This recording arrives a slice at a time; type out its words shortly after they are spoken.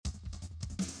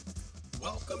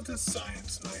Welcome to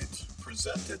Science Night,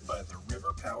 presented by the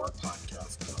River Power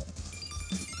Podcast Club.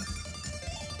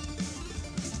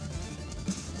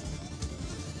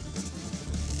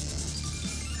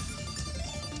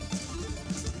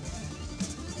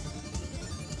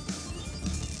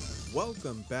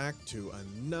 Welcome back to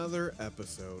another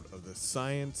episode of the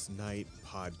Science Night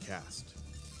Podcast.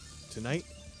 Tonight,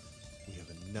 we have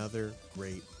another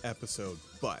great episode,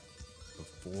 but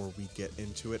before we get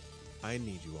into it, I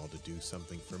need you all to do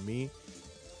something for me.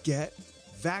 Get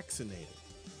vaccinated.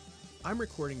 I'm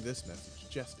recording this message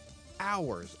just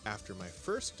hours after my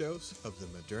first dose of the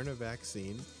Moderna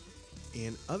vaccine,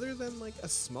 and other than like a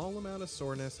small amount of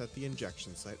soreness at the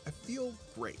injection site, I feel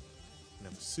great, and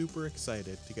I'm super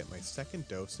excited to get my second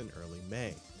dose in early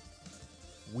May.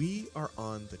 We are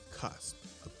on the cusp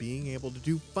of being able to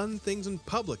do fun things in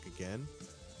public again.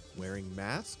 Wearing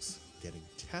masks, getting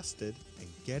tested, and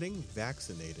getting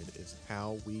vaccinated is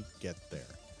how we get there.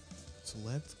 So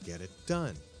let's get it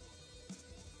done.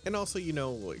 And also,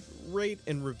 rate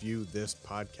and review this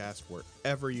podcast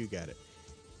wherever you get it.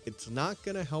 It's not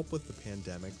going to help with the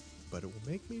pandemic, but it will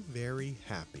make me very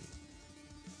happy.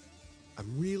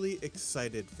 I'm really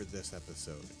excited for this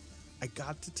episode. I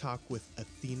got to talk with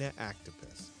Athena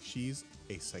Actopus. She's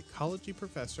a psychology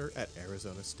professor at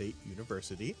Arizona State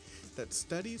University that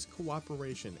studies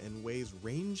cooperation in ways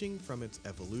ranging from its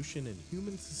evolution in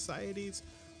human societies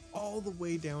all the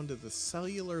way down to the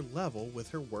cellular level, with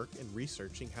her work in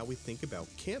researching how we think about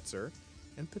cancer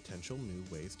and potential new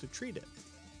ways to treat it.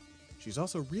 She's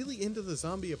also really into the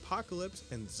zombie apocalypse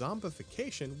and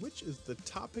zombification, which is the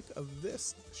topic of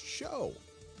this show.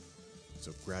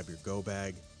 So grab your go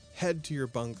bag, head to your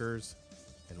bunkers,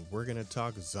 and we're going to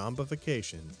talk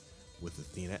zombification with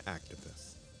Athena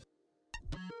Actopus.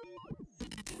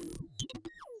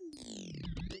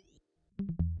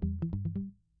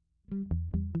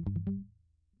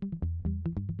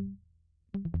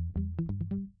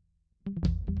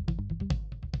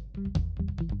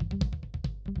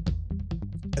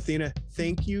 Athena,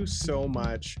 thank you so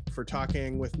much for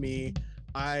talking with me.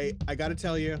 I got to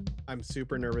tell you, I'm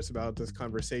super nervous about this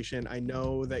conversation. I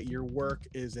know that your work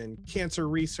is in cancer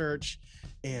research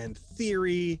and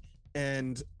theory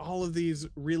and all of these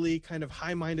really kind of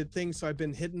high-minded things. So I've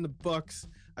been hitting the books.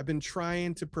 I've been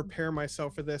trying to prepare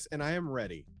myself for this, and I am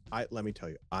ready. Let me tell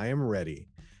you, I am ready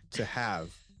to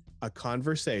have a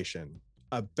conversation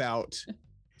about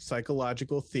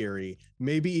psychological theory,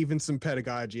 maybe even some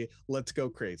pedagogy. Let's go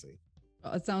crazy.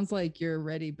 Well, it sounds like you're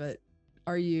ready, but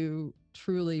are you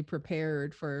truly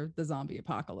prepared for the zombie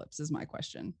apocalypse is my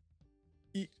question.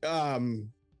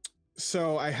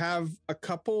 So I have a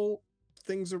couple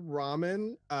things of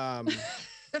ramen. At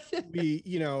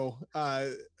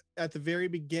the very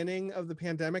beginning of the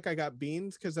pandemic, I got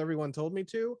beans because everyone told me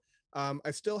to.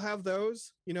 I still have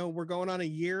those. We're going on a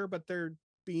year, but they're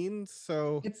beans.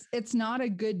 So it's not a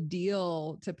good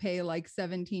deal to pay like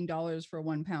 $17 for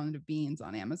 1 pound of beans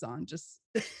on Amazon. Just,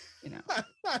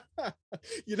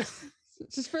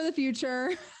 just for the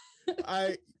future.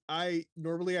 I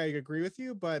normally I agree with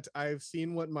you, but I've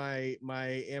seen what my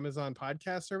Amazon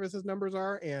podcast services numbers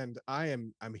are, and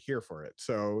I'm here for it.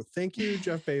 So thank you,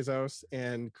 Jeff Bezos,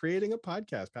 and creating a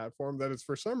podcast platform that is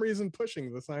for some reason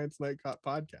pushing the Science Night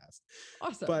podcast.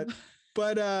 Awesome.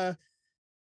 But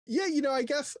yeah, I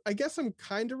guess I'm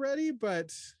kind of ready,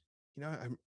 but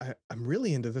I'm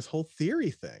really into this whole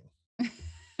theory thing.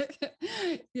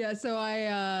 Yeah, so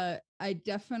I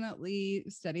definitely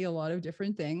study a lot of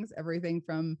different things, everything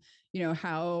from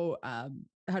how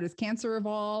does cancer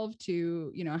evolve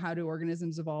to how do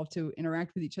organisms evolve to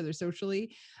interact with each other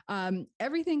socially.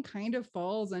 Everything kind of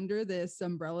falls under this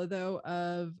umbrella though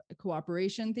of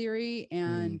cooperation theory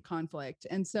and conflict.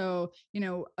 And so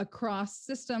across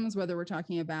systems, whether we're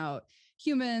talking about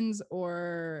humans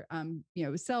or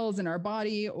cells in our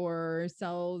body or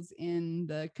cells in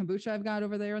the kombucha I've got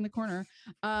over there in the corner,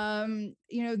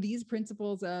 these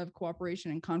principles of cooperation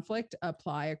and conflict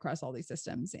apply across all these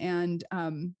systems. And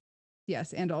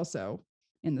yes, and also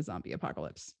in the zombie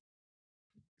apocalypse.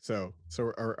 So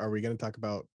are we going to talk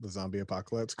about the zombie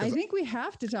apocalypse? I think we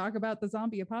have to talk about the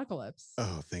zombie apocalypse.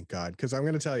 Oh, thank God. Because I'm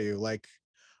going to tell you,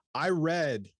 I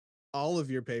read all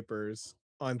of your papers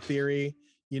on theory,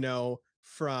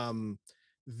 from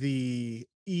the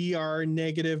ER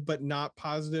negative but not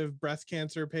positive breast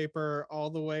cancer paper all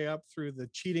the way up through the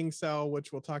cheating cell,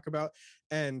 which we'll talk about.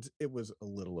 And it was a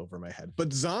little over my head.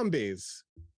 But zombies,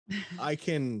 I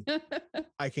can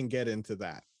get into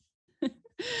that.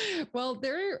 Well,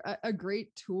 they're a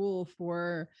great tool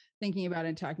for thinking about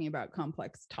and talking about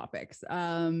complex topics.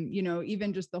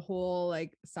 Even just the whole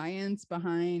like science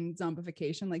behind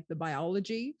zombification, like the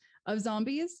biology of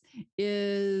zombies,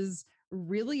 is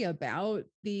really about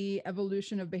the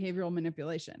evolution of behavioral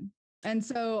manipulation. And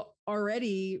so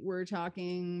already we're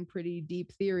talking pretty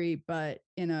deep theory, but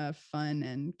in a fun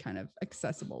and kind of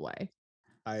accessible way.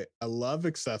 I love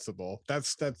accessible.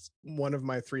 That's one of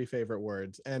my three favorite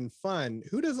words. And fun.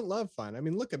 Who doesn't love fun? I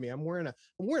mean, look at me. I'm wearing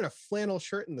a flannel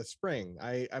shirt in the spring.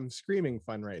 I'm screaming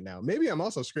fun right now. Maybe I'm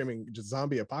also screaming just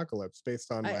zombie apocalypse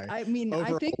based on my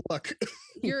overall I think look.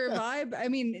 your vibe. I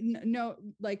mean, no,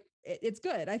 like it's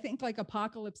good. I think like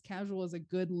apocalypse casual is a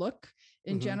good look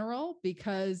in general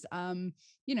because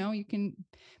you can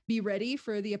be ready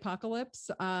for the apocalypse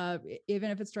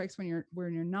even if it strikes when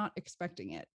you're not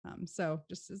expecting it. So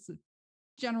just as a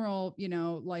general,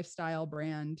 lifestyle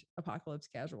brand, apocalypse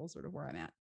casual sort of where I'm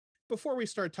at. Before we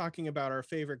start talking about our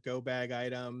favorite go bag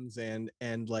items and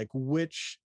like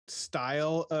which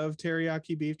style of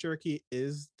teriyaki beef jerky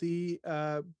is the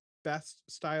best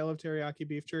style of teriyaki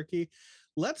beef jerky,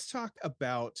 let's talk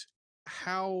about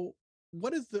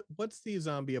what's the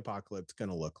zombie apocalypse going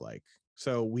to look like.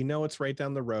 So we know it's right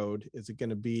down the road. Is it going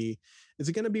to be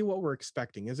what we're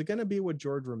expecting? Is it going to be what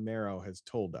George Romero has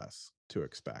told us to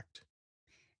expect?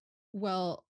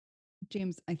 Well,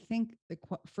 James, I think the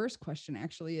first question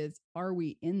actually is, are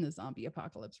we in the zombie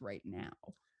apocalypse right now?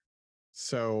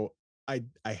 So I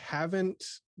haven't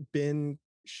been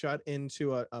shut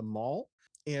into a mall,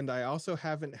 and I also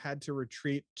haven't had to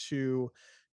retreat to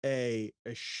a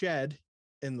shed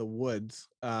in the woods.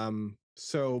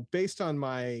 So based on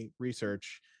my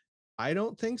research, I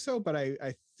don't think so, but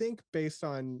I think based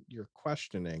on your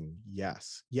questioning,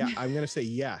 yes. Yeah, I'm going to say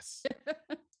yes.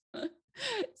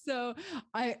 So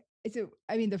I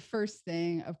mean, the first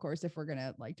thing, of course, if we're going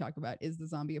to like talk about is the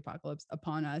zombie apocalypse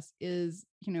upon us, is,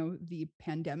 the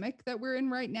pandemic that we're in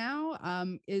right now.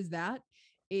 Is that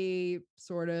a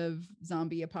sort of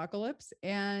zombie apocalypse?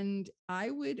 And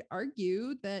I would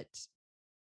argue that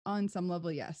on some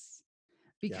level, yes,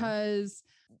 because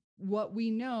what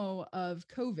we know of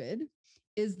COVID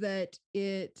is that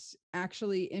it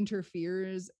actually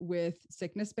interferes with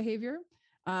sickness behavior.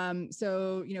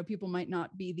 So, people might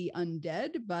not be the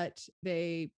undead, but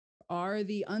they are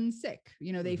the unsick.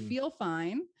 They feel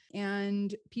fine,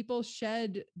 and people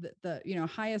shed the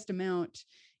highest amount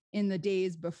in the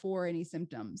days before any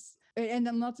symptoms. And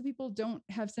then lots of people don't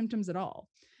have symptoms at all.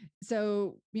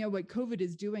 So, what COVID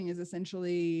is doing is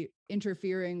essentially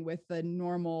interfering with the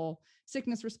normal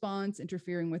sickness response,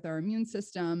 interfering with our immune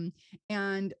system.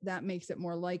 And that makes it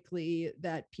more likely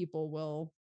that people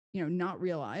will, not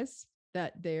realize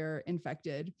that they're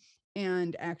infected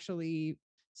and actually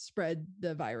spread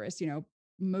the virus,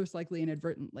 most likely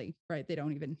inadvertently, right? They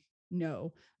don't even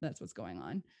know that's what's going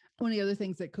on. One of the other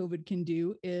things that COVID can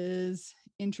do is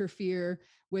interfere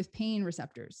with pain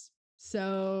receptors.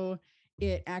 So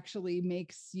it actually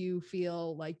makes you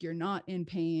feel like you're not in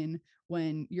pain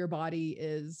when your body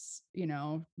is,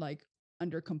 like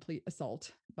under complete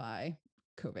assault by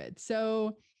COVID.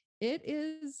 So it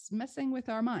is messing with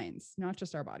our minds, not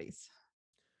just our bodies.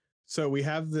 So we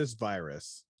have this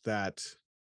virus that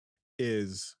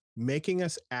is making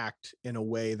us act in a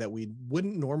way that we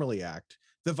wouldn't normally act.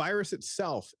 The virus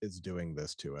itself is doing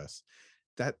this to us.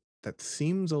 That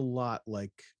seems a lot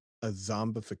like a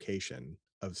zombification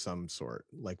of some sort.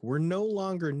 Like we're no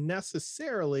longer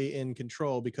necessarily in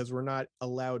control because we're not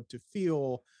allowed to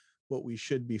feel what we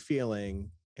should be feeling,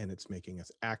 and it's making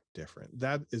us act different.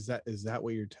 Is that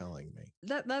what you're telling me?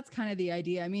 That's kind of the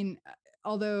idea. I mean,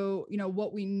 although,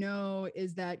 what we know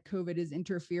is that COVID is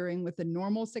interfering with the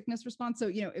normal sickness response. So,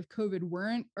 if COVID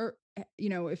weren't, or,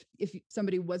 if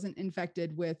somebody wasn't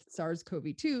infected with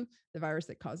SARS-CoV-2, the virus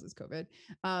that causes COVID,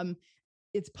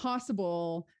 it's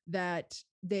possible that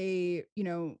they're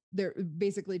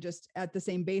basically just at the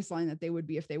same baseline that they would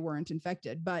be if they weren't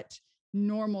infected. But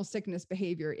normal sickness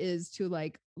behavior is to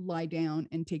like lie down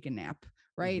and take a nap.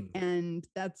 Right. And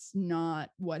that's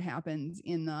not what happens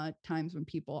in the times when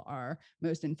people are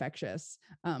most infectious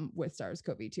with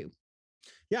SARS-CoV-2.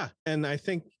 Yeah. And I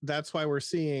think that's why we're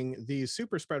seeing these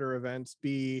super spreader events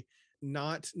be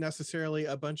not necessarily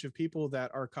a bunch of people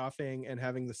that are coughing and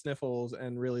having the sniffles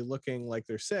and really looking like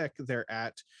they're sick. They're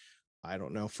at, I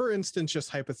don't know, for instance, just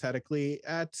hypothetically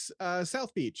at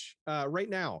South Beach right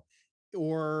now.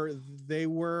 Or they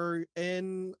were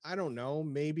in, I don't know,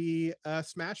 maybe a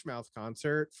Smash Mouth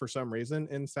concert for some reason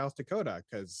in South Dakota.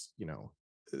 Because,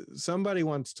 somebody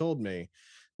once told me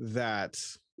that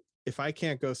if I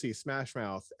can't go see Smash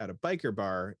Mouth at a biker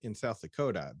bar in South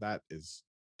Dakota, that is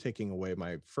taking away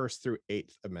my First through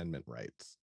Eighth Amendment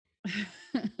rights.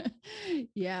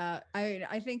 Yeah,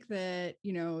 I think that,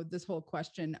 this whole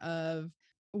question of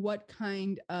what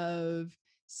kind of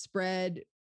spread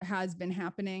has been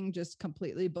happening just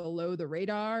completely below the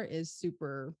radar is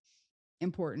super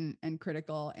important and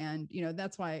critical. And,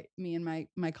 that's why me and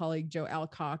my colleague Joe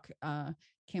Alcock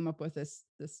came up with this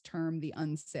term, the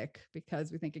unsick,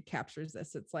 because we think it captures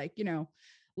this. It's like,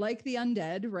 like the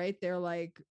undead, right? They're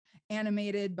like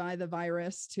animated by the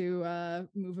virus to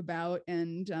move about,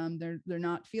 and they're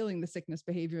not feeling the sickness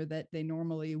behavior that they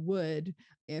normally would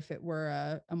if it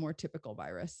were a more typical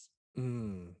virus.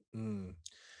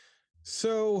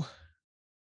 So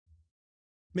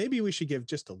maybe we should give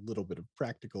just a little bit of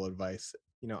practical advice.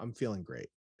 I'm feeling great.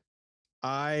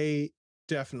 I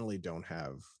definitely don't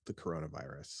have the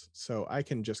coronavirus, so I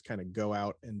can just kind of go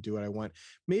out and do what I want.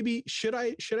 Maybe should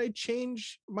I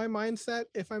change my mindset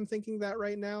if I'm thinking that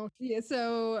right now? Yeah.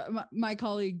 So my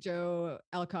colleague Joe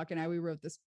Alcock and we wrote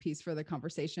this piece for The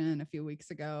Conversation a few weeks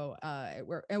ago,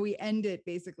 and we end it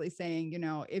basically saying,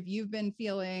 if you've been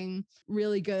feeling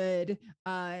really good,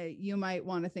 you might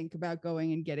want to think about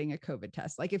going and getting a COVID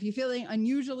test. Like if you're feeling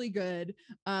unusually good,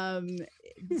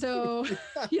 so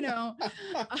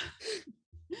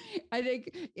I think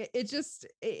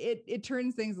it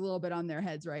turns things a little bit on their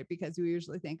heads, right? Because we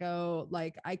usually think, oh,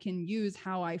 like I can use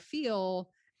how I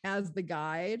feel as the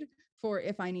guide for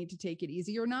if I need to take it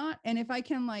easy or not. And if I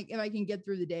can get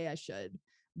through the day, I should.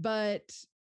 But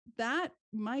that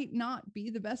might not be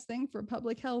the best thing for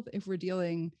public health if we're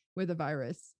dealing with a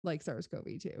virus like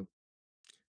SARS-CoV-2.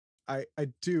 I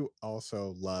do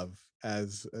also love,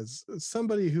 as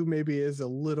somebody who maybe is a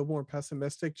little more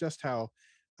pessimistic, just how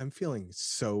I'm feeling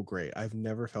so great. I've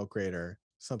never felt greater.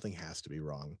 Something has to be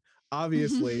wrong.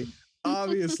 Obviously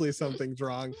something's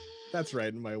wrong. That's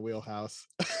right in my wheelhouse.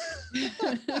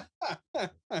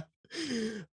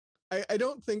 I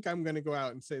don't think I'm going to go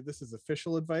out and say this is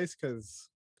official advice, because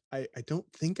I don't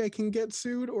think I can get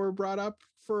sued or brought up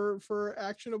for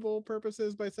actionable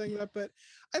purposes by saying that. But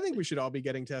I think we should all be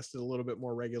getting tested a little bit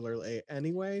more regularly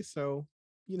anyway. So,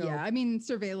 Yeah, I mean,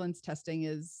 surveillance testing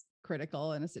is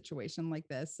critical in a situation like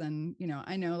this. And,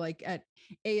 I know like at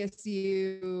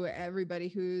ASU, everybody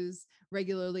who's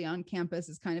regularly on campus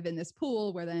is kind of in this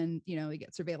pool where then, we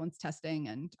get surveillance testing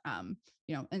and,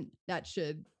 and that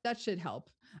should help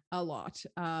a lot.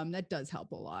 That does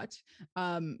help a lot.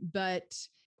 But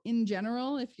in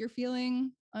general, if you're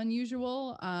feeling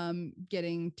unusual,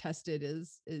 getting tested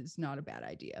is not a bad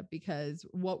idea, because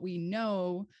what we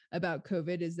know about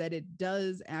COVID is that it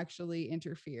does actually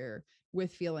interfere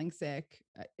with feeling sick,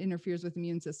 interferes with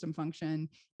immune system function,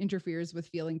 interferes with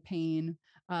feeling pain.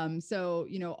 So,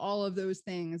 all of those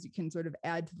things you can sort of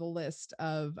add to the list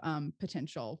of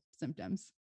potential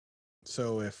symptoms.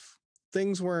 So if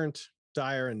things weren't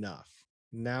dire enough,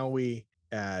 now we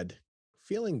add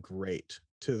feeling great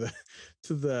to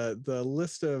the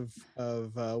list of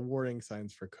warning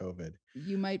signs for COVID.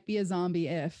 You might be a zombie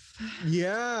if.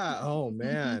 Yeah. Oh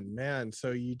man.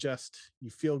 So you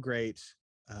feel great.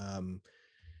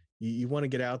 You want to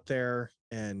get out there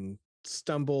and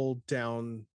stumble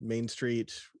down Main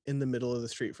Street in the middle of the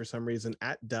street for some reason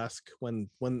at dusk when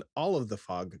all of the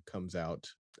fog comes out.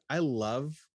 I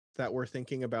love that we're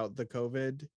thinking about the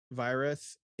COVID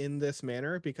virus in this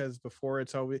manner, because before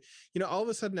it's always, all of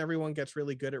a sudden everyone gets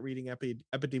really good at reading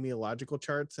epidemiological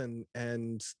charts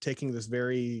and taking this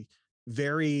very,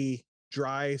 very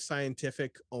dry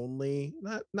scientific only,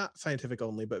 not scientific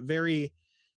only, but very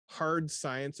hard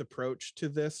science approach to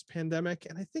this pandemic.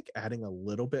 And I think adding a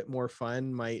little bit more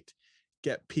fun might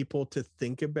get people to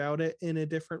think about it in a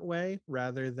different way,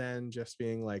 rather than just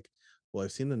being like, well,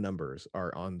 I've seen the numbers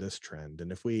are on this trend,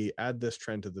 and if we add this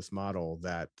trend to this model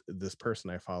that this person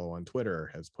I follow on Twitter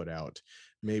has put out,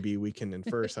 maybe we can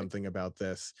infer something about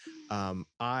this.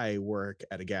 I work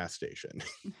at a gas station.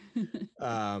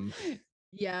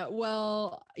 Yeah,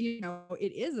 well,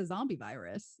 it is a zombie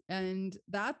virus, and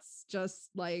that's just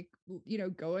like,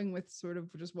 going with sort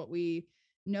of just what we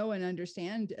know and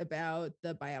understand about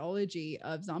the biology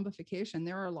of zombification.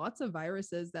 There are lots of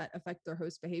viruses that affect their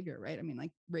host behavior, right? I mean, like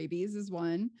rabies is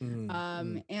one.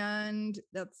 And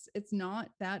it's not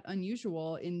that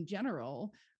unusual in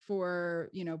general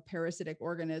for, parasitic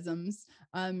organisms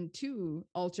to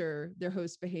alter their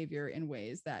host behavior in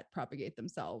ways that propagate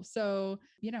themselves. So,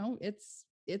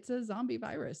 it's a zombie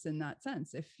virus in that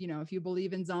sense. If you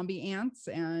believe in zombie ants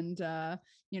and,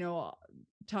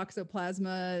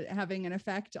 toxoplasma having an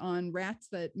effect on rats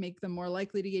that make them more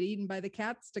likely to get eaten by the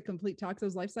cats to complete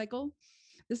Toxo's life cycle,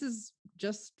 this is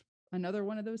just another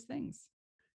one of those things.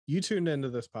 You tuned into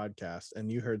this podcast and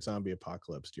you heard zombie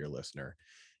apocalypse, dear listener.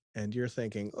 and you're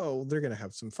thinking, oh, they're going to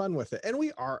have some fun with it. And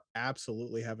we are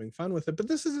absolutely having fun with it. But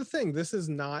this is the thing. This is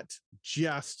not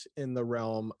just in the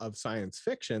realm of science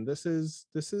fiction. This is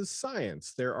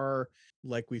science. There are,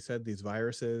 like we said, these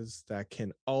viruses that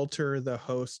can alter the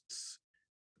host's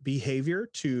behavior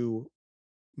to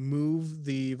move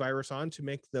the virus on, to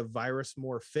make the virus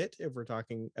more fit, if we're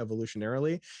talking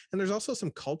evolutionarily. And there's also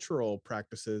some cultural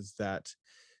practices that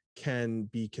can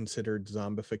be considered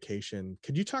zombification.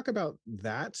 Could you talk about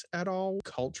that at all?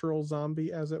 Cultural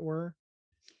zombie, as it were?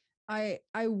 I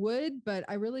would, but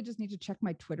I really just need to check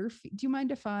my Twitter feed. Do you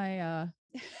mind if I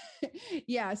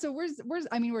yeah, so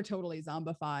we're totally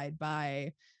zombified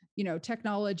by,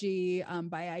 technology,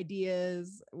 by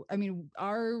ideas. I mean,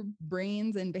 our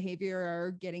brains and behavior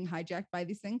are getting hijacked by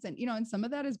these things. And some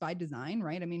of that is by design,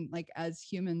 right? I mean, like as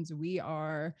humans, we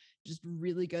are just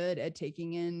really good at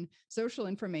taking in social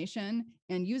information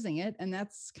and using it. And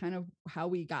that's kind of how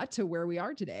we got to where we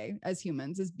are today as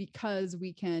humans, is because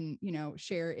we can,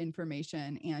 share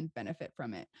information and benefit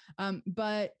from it.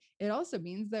 But it also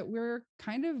means that we're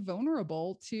kind of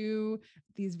vulnerable to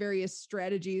these various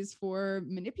strategies for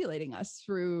manipulating us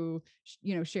through,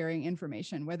 sharing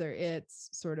information, whether it's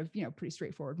sort of, pretty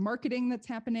straightforward marketing that's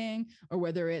happening, or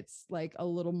whether it's like a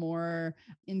little more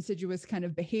insidious kind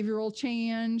of behavioral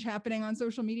change happening on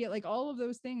social media. Like all of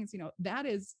those things, that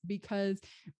is because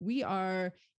we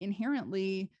are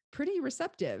inherently pretty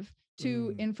receptive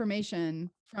to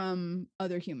information from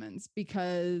other humans,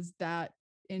 because that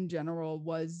in general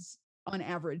was on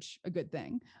average a good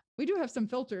thing. We do have some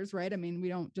filters, right? I mean, we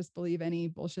don't just believe any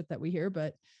bullshit that we hear,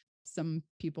 but some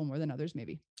people more than others,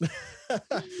 maybe.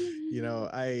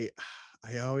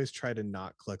 I always try to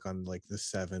not click on like the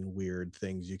 7 weird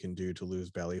things you can do to lose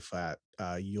belly fat.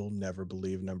 You'll never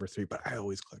believe number 3, but I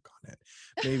always click on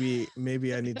it.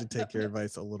 Maybe I need to take your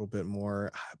advice a little bit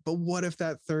more. But what if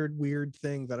that 3rd weird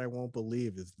thing that I won't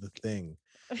believe is the thing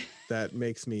that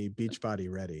makes me Beachbody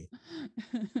ready?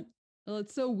 Well,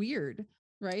 it's so weird,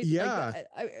 right? Yeah.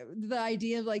 Like the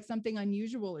idea of like something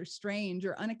unusual or strange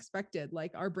or unexpected,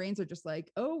 like our brains are just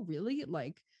like, oh, really?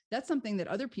 Like that's something that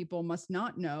other people must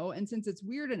not know. And since it's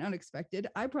weird and unexpected,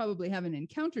 I probably haven't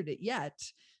encountered it yet.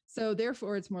 So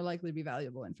therefore, it's more likely to be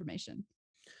valuable information.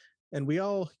 And we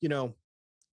all,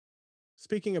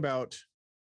 speaking about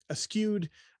a skewed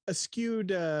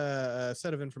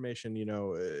set of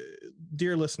information,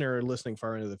 dear listener listening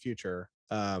far into the future,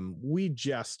 we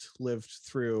just lived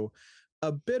through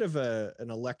a bit of an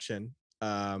election,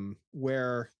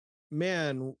 where,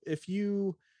 man, if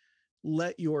you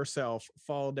let yourself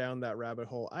fall down that rabbit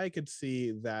hole, I could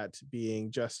see that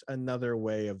being just another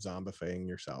way of zombifying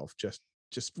yourself, just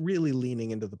really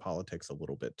leaning into the politics a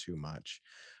little bit too much.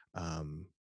 um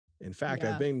in fact,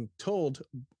 I've been told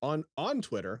on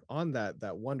Twitter, on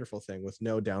that wonderful thing with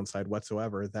no downside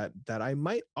whatsoever, that I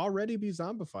might already be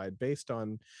zombified based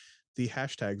on the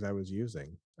hashtags I was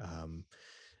using.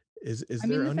 Is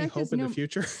there any hope in the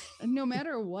future? No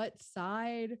matter what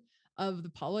side of the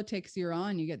politics you're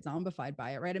on, you get zombified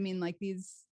by it, right? I mean, like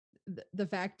the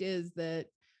fact is that,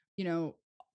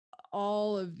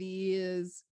 all of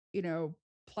these,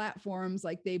 platforms,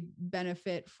 like they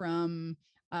benefit from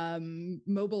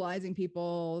mobilizing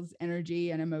people's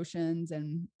energy and emotions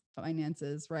and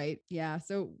finances, right? Yeah.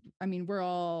 So, I mean, we're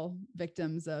all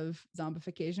victims of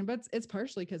zombification, but it's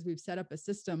partially because we've set up a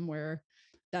system where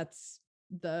that's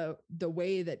the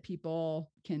way that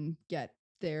people can get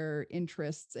their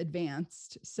interests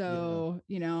advanced. So,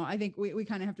 I think we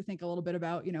kind of have to think a little bit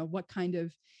about, what kind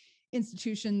of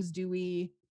institutions do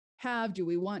we have? Do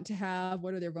we want to have?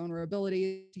 What are their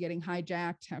vulnerabilities to getting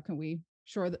hijacked? How can we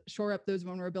shore up those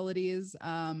vulnerabilities,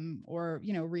 or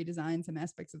redesign some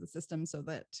aspects of the system so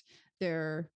that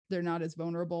they're not as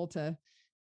vulnerable to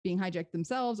being hijacked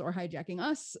themselves or hijacking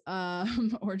us,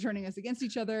 or turning us against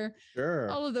each other. Sure.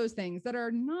 All of those things that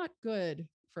are not good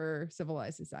for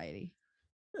civilized society.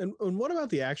 And what about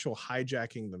the actual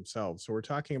hijacking themselves? So we're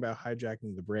talking about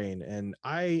hijacking the brain, and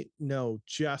I know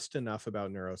just enough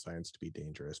about neuroscience to be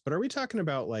dangerous, but are we talking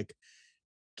about like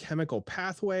chemical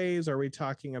pathways? Are we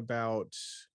talking about,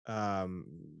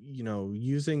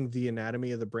 using the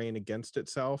anatomy of the brain against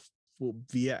itself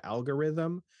via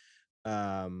algorithm?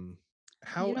 How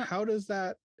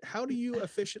do you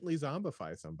efficiently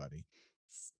zombify somebody?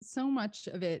 So much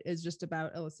of it is just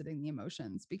about eliciting the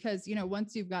emotions, because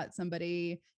once you've got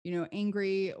somebody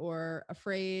angry or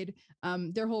afraid,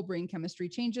 their whole brain chemistry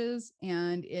changes,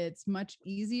 and it's much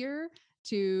easier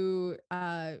to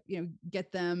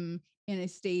get them in a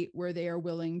state where they are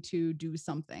willing to do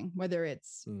something, whether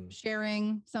it's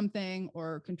sharing something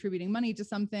or contributing money to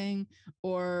something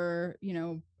or,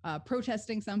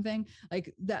 protesting something.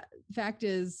 Like, the fact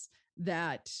is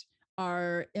that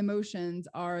our emotions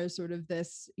are sort of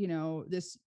this,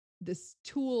 this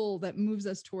tool that moves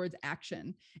us towards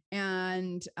action.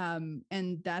 And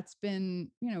that's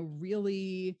been,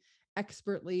 really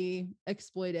expertly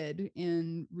exploited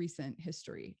in recent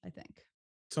history, I think.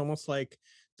 It's almost like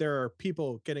there are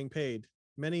people getting paid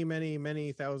many, many,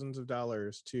 many thousands of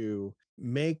dollars to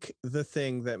make the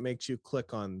thing that makes you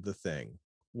click on the thing,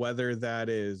 whether that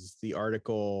is the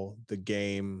article, the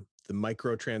game, the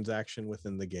microtransaction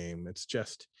within the game. It's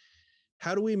just,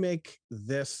 how do we make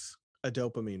this a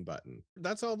dopamine button?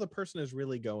 That's all the person is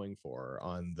really going for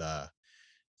on the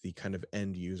kind of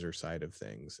end user side of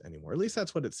things anymore. At least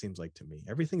that's what it seems like to me.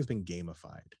 Everything's been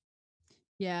gamified.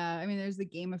 Yeah, I mean, there's the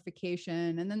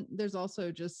gamification, and then there's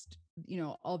also just,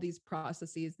 all these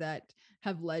processes that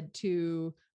have led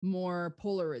to more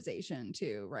polarization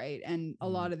too, right? And a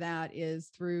lot of that is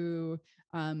through,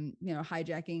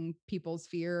 hijacking people's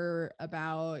fear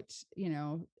about,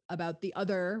 about the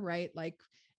other, right? Like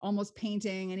almost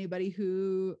painting anybody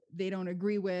who they don't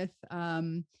agree with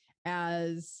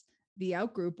as the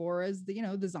outgroup or as the,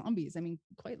 the zombies. I mean,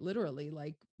 quite literally,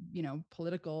 like,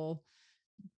 political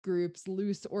groups,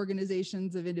 loose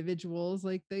organizations of individuals,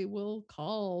 like they will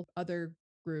call other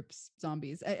groups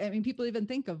zombies. I mean, people even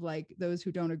think of like those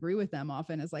who don't agree with them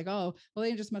often as like, oh, well,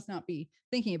 they just must not be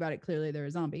thinking about it. Clearly they're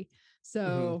a zombie.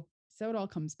 So it all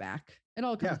comes back. It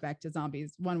all comes back to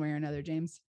zombies one way or another,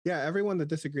 James. Yeah, everyone that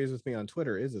disagrees with me on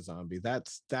Twitter is a zombie.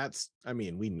 That's I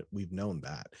mean, we've known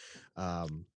that. Why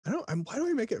do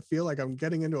I make it feel like I'm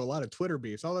getting into a lot of Twitter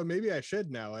beefs? Although maybe I should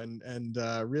now and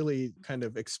really kind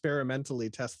of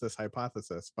experimentally test this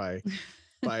hypothesis by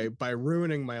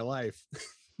ruining my life.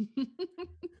 In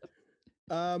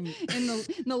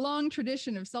the long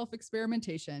tradition of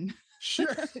self-experimentation.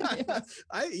 Sure. Yes.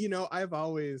 I've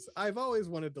always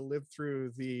wanted to live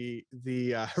through the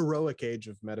heroic age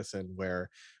of medicine where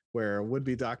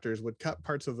would-be doctors would cut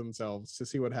parts of themselves to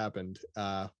see what happened,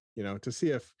 to see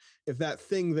if that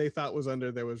thing they thought was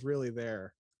under there was really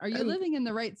there. Are you living in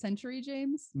the right century,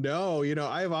 James? No,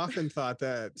 I've often thought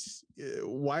that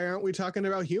why aren't we talking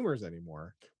about humors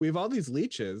anymore? We have all these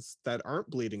leeches that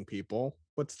aren't bleeding people.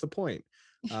 What's the point?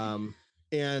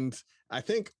 And I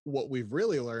think what we've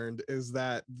really learned is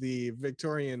that the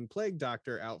Victorian plague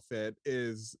doctor outfit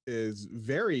is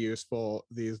very useful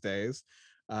these days.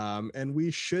 And we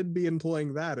should be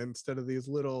employing that instead of these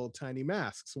little tiny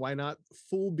masks. Why not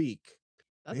full beak?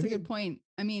 That's a good point.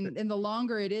 I mean, and the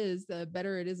longer it is, the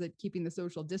better it is at keeping the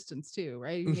social distance too,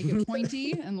 right? You make it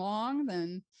pointy and long,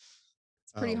 then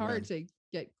it's pretty hard to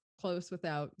get close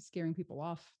without scaring people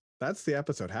off. That's the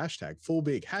episode. Hashtag full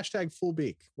beak. Hashtag full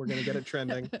beak. We're gonna get it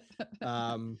trending.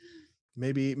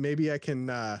 Maybe I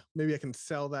can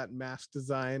sell that mask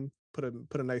design. Put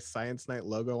a nice Science Night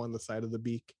logo on the side of the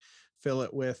beak. Fill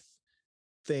it with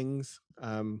things.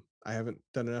 I haven't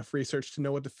done enough research to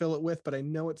know what to fill it with, but I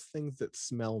know it's things that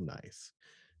smell nice.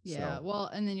 Yeah. So. Well,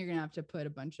 and then you're going to have to put a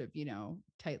bunch of,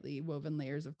 tightly woven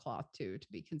layers of cloth too, to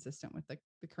be consistent with the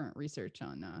current research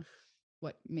on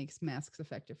what makes masks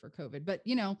effective for COVID. But,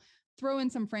 throw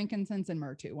in some frankincense and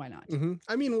myrrh too. Why not?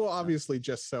 I mean, we'll obviously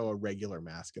just sew a regular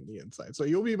mask in the inside. So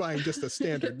you'll be buying just a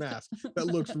standard mask that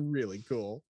looks really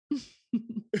cool.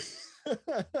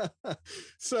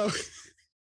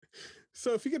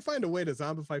 So if you could find a way to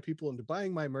zombify people into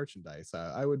buying my merchandise,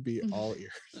 I would be all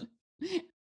ears.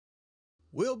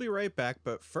 We'll be right back,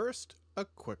 but first, a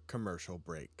quick commercial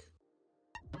break.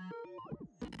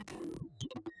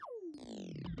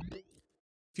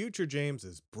 Future James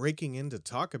is breaking in to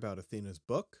talk about Athena's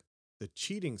book, The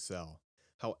Cheating Cell: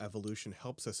 How Evolution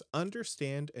Helps Us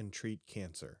Understand and Treat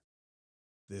Cancer.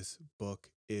 This book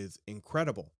is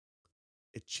incredible.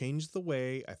 It changed the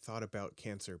way I thought about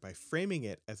cancer by framing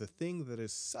it as a thing that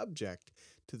is subject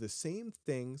to the same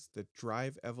things that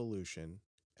drive evolution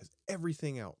as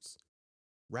everything else,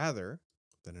 rather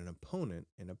than an opponent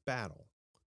in a battle.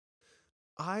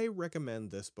 I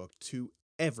recommend this book to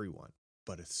everyone,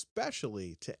 but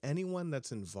especially to anyone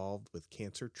that's involved with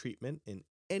cancer treatment in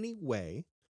any way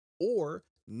or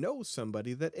knows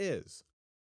somebody that is.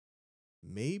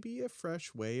 Maybe a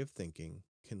fresh way of thinking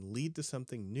can lead to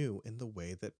something new in the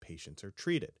way that patients are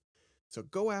treated. So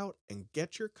go out and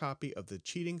get your copy of The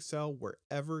Cheating Cell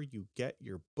wherever you get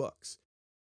your books,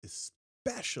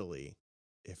 especially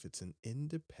if it's an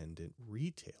independent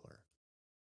retailer.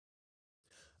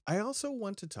 I also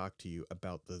want to talk to you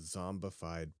about the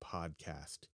Zombified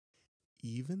podcast.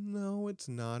 Even though it's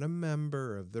not a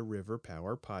member of the River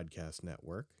Power Podcast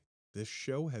Network, this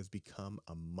show has become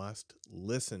a must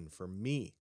listen for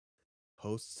me.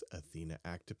 Hosts Athena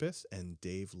Actopus and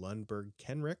Dave Lundberg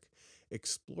Kenrick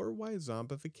explore why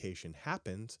zombification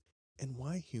happens and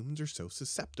why humans are so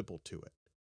susceptible to it.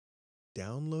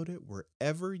 Download it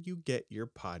wherever you get your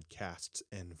podcasts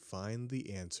and find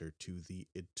the answer to the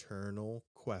eternal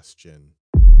question.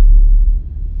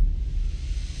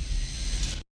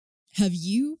 Have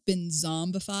you been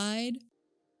zombified?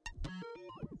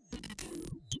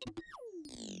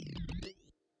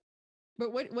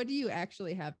 But what do you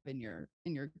actually have in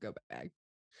your go bag?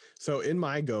 So in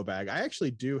my go bag, I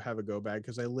actually do have a go bag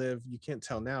because I live, you can't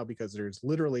tell now because there's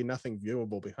literally nothing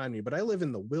viewable behind me, but I live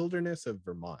in the wilderness of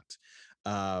Vermont,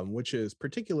 which is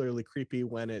particularly creepy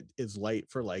when it is light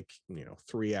for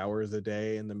 3 hours a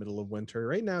day in the middle of winter.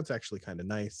 Right now, it's actually kind of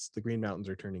nice. The Green Mountains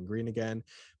are turning green again,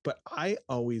 but I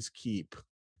always keep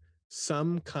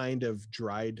some kind of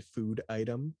dried food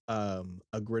item, a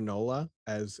granola,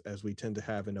 as we tend to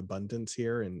have in abundance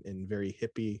here in very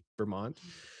hippie Vermont.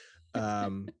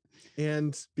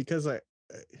 And because I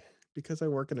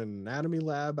work in an anatomy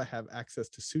lab, I have access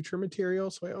to suture material,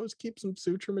 so I always keep some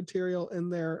suture material in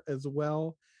there as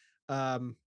well.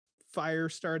 Fire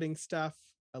starting stuff,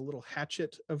 a little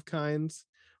hatchet of kinds.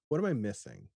 What am I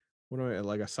missing? What am I,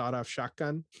 like a sawed-off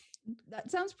shotgun? That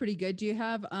sounds pretty good. Do you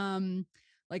have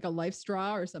like a life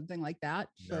straw or something like that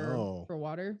for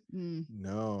water?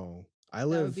 No. That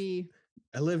would be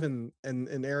I live in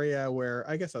an area where,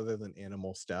 I guess other than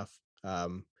animal stuff,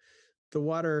 the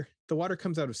water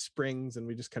comes out of springs, and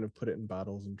we just kind of put it in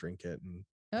bottles and drink it, and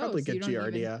probably get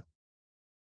Giardia.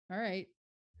 All right.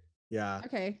 Yeah.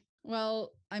 Okay.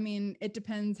 Well, I mean, it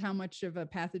depends how much of a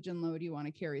pathogen load you want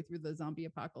to carry through the zombie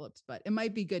apocalypse, but it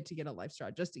might be good to get a life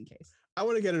straw just in case. I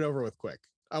want to get it over with quick.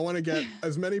 I want to get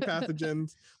as many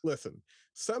pathogens. Listen,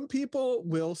 some people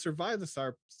will survive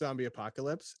the zombie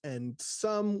apocalypse, and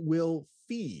some will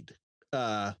feed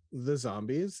the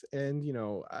zombies. And,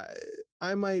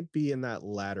 I might be in that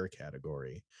latter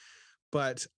category,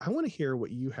 but I want to hear what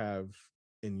you have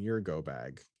in your go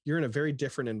bag. You're in a very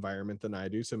different environment than I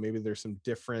do, so maybe there's some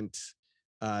different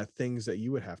things that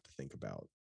you would have to think about.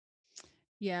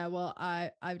 Yeah, well,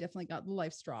 I've definitely got the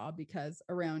life straw because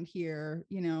around here,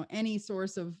 any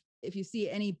source of, if you see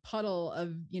any puddle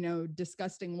of,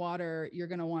 disgusting water, you're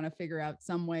going to want to figure out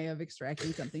some way of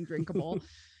extracting something drinkable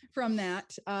from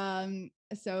that.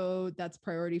 So that's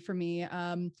priority for me.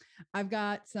 I've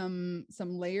got some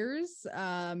layers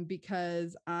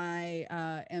because I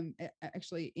am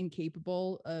actually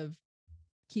incapable of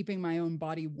keeping my own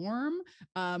body warm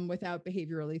without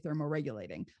behaviorally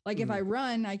thermoregulating. Like if I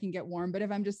run, I can get warm, but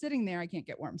if I'm just sitting there, I can't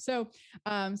get warm. So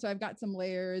I've got some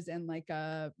layers and like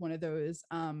one of those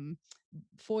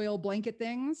foil blanket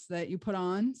things that you put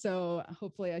on. So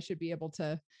hopefully I should be able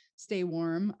to stay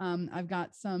warm. I've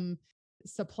got some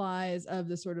supplies of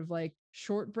the sort of like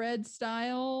shortbread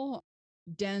style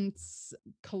dense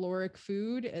caloric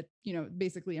food at,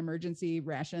 basically emergency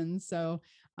rations. So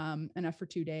enough for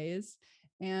 2 days.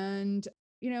 And,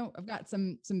 I've got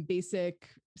some basic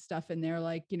stuff in there,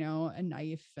 like, a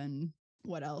knife and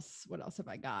what else have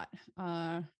I got?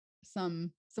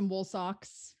 Some wool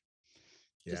socks,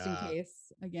 just in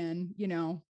case, again,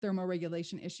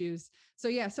 thermoregulation issues. So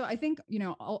yeah, so I think,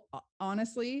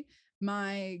 honestly,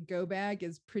 my go bag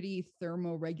is pretty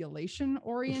thermoregulation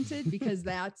oriented because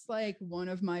that's like one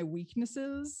of my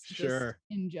weaknesses just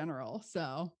in general.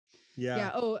 So yeah.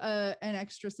 Oh, an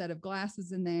extra set of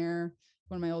glasses in there,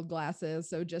 one of my old glasses.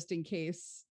 So just in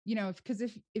case, because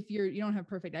if you don't have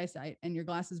perfect eyesight and your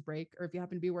glasses break, or if you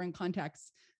happen to be wearing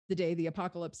contacts the day the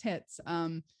apocalypse hits,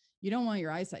 you don't want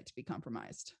your eyesight to be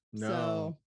compromised. No.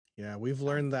 So, yeah, we've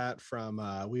learned that from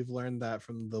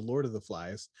the Lord of the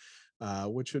Flies,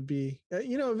 which would be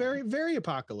very, very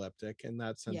apocalyptic in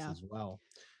that sense as well.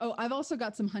 Oh, I've also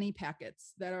got some honey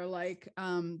packets that are like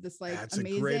this like that's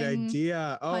amazing a great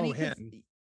idea. Honey,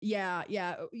 yeah.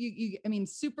 I mean,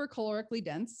 super calorically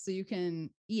dense, so you can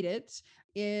eat it.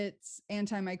 It's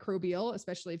antimicrobial,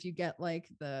 especially if you get like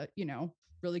the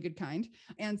really good kind.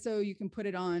 And so you can put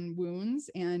it on wounds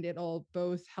and it'll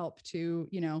both help to,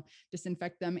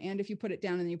 disinfect them. And if you put it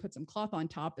down and then you put some cloth on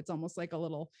top, it's almost like a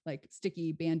little like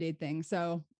sticky Band-Aid thing.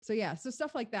 So yeah, so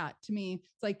stuff like that to me,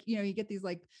 it's like, you get these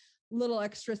like little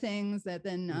extra things that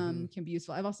then can be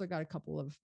useful. I've also got a couple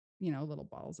of, little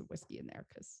bottles of whiskey in there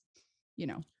because,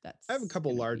 that's. I have a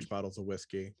couple large bottles of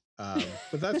whiskey.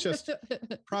 But that's just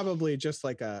probably just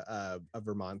like a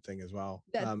Vermont thing as well.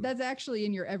 That's actually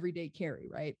in your everyday carry,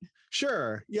 right?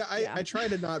 Sure. Yeah, Yeah. I try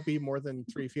to not be more than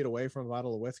 3 feet away from a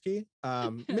bottle of whiskey.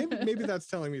 Maybe that's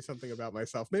telling me something about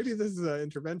myself. Maybe this is an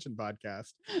intervention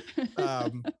podcast.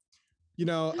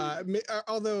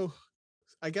 Although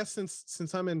I guess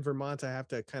since I'm in Vermont, I have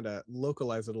to kind of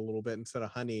localize it a little bit instead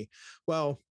of honey.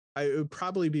 Well, it would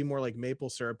probably be more like maple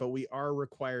syrup, but we are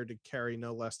required to carry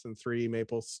no less than 3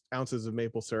 ounces of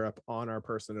maple syrup on our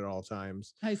person at all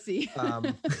times. I see.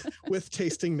 With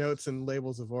tasting notes and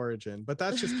labels of origin. But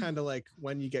that's just kind of like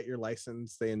when you get your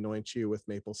license, they anoint you with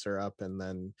maple syrup and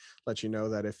then let you know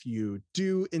that if you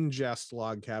do ingest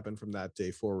log cabin from that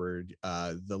day forward,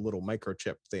 the little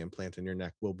microchip they implant in your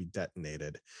neck will be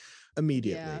detonated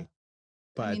immediately. Yeah.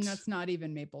 But I mean, that's not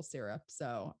even maple syrup,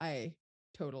 so I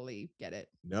totally get it.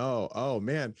 No. Oh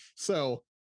man. So,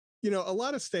 a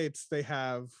lot of states, they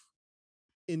have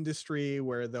industry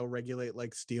where they'll regulate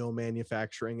like steel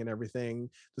manufacturing and everything.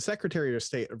 The Secretary of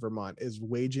State of Vermont is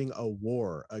waging a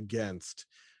war against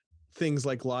things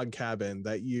like log cabin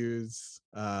that use,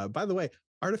 by the way,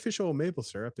 artificial maple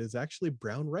syrup is actually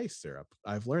brown rice syrup.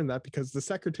 I've learned that because the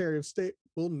Secretary of State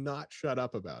will not shut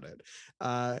up about it.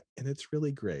 And it's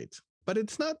really great. But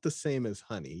it's not the same as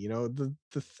honey. The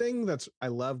thing I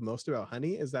love most about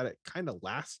honey is that it kind of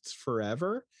lasts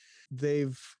forever.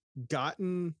 They've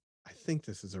gotten, I think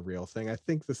this is a real thing. I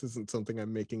think this isn't something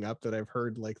I'm making up that I've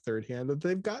heard like third hand, but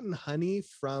they've gotten honey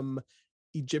from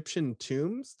Egyptian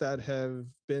tombs that have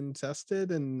been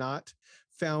tested and not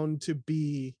found to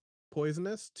be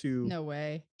poisonous to No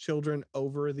way. children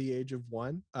over the age of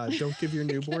 1. Don't give your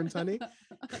newborns honey.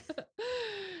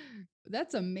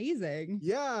 That's amazing.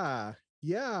 Yeah.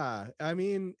 I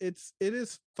mean, it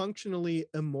is functionally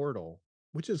immortal,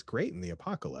 which is great in the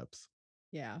apocalypse.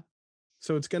 Yeah.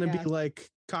 So it's going to be like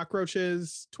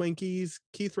cockroaches, Twinkies,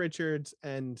 Keith Richards,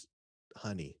 and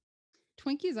honey.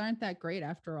 Twinkies aren't that great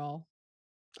after all.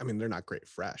 I mean, they're not great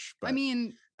fresh, but I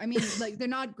mean, like they're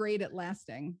not great at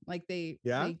lasting. Like they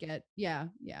get, yeah.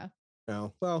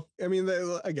 No, well, I mean,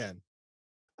 again,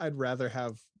 I'd rather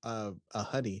have a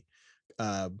honey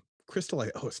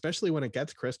crystallized. Oh, especially when it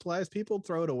gets crystallized, people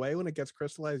throw it away. When it gets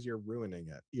crystallized, you're ruining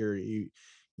it. You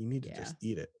need to just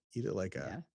eat it. Eat it like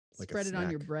a spread it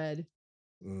on your bread.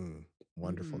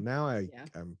 Wonderful. Now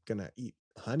I'm gonna eat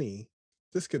honey.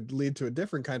 This could lead to a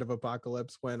different kind of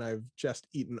apocalypse when I've just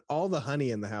eaten all the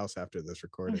honey in the house after this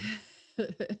recording.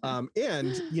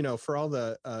 And for all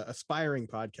the aspiring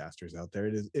podcasters out there,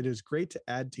 it is great to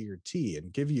add to your tea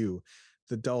and give you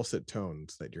the dulcet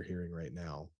tones that you're hearing right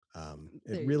now.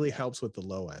 It really helps with the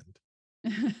low end.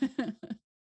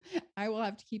 I will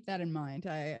have to keep that in mind.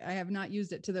 I have not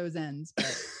used it to those ends,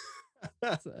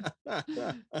 but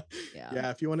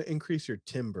yeah, if you want to increase your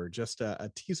timbre, just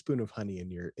a teaspoon of honey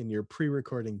in your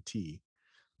pre-recording tea.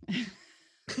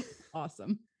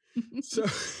 Awesome.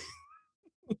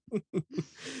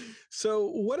 So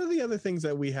what are the other things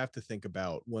that we have to think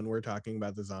about when we're talking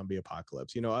about the zombie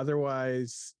apocalypse?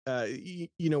 Otherwise, we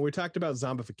talked about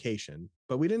zombification,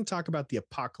 but we didn't talk about the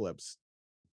apocalypse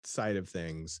side of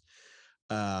things,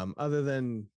 other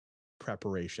than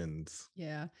preparations.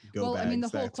 Yeah. Well, I mean, the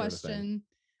whole question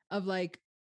of like,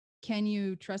 can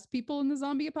you trust people in the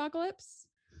zombie apocalypse?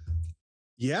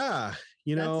 Yeah.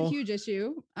 That's a huge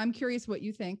issue. I'm curious what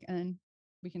you think, and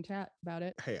we can chat about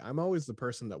it. Hey, I'm always the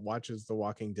person that watches The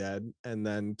Walking Dead and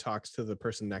then talks to the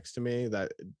person next to me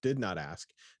that did not ask.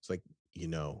 It's like,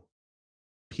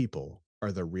 people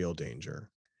are the real danger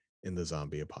in the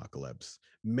zombie apocalypse.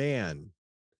 Man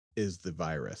is the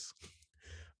virus.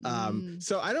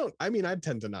 So I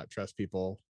tend to not trust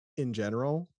people in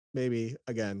general. Maybe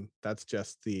again, that's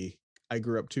just I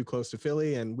grew up too close to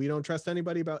Philly and we don't trust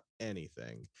anybody about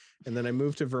anything. And then I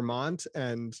moved to Vermont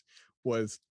and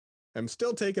I'm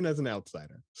still taken as an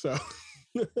outsider. So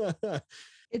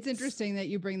it's interesting that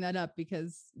you bring that up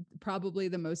because probably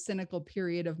the most cynical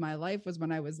period of my life was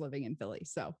when I was living in Philly.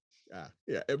 So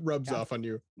yeah, it rubs off on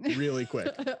you really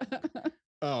quick.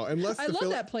 Oh, unless I love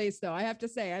that place though. I have to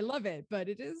say I love it, but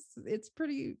it's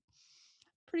pretty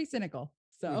cynical.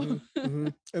 So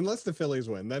unless the Phillies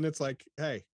win, then it's like,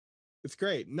 hey, it's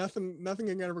great. Nothing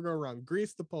can ever go wrong.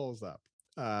 Grease the polls up.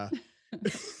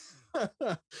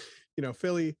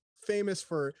 Philly famous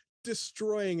for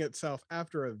destroying itself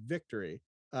after a victory.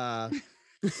 And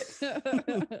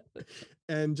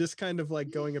just kind of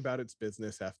like going about its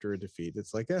business after a defeat.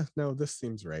 It's like, no, this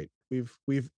seems right.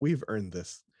 We've earned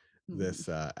this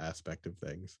aspect of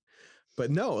things.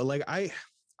 But no, like I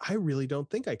really don't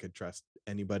think I could trust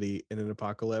anybody in an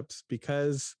apocalypse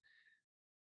because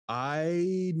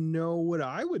I know what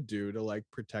I would do to like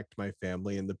protect my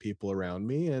family and the people around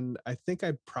me, and I think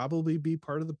I'd probably be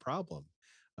part of the problem.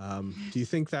 Do you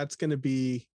think that's going to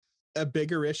be a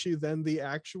bigger issue than the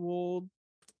actual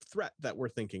threat that we're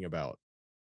thinking about?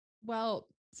 Well,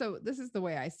 so this is the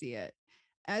way I see it.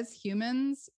 As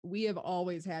humans, we have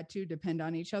always had to depend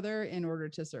on each other in order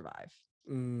to survive.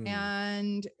 Mm,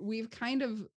 And we've kind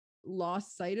of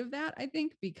lost sight of that, I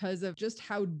think, because of just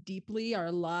how deeply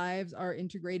our lives are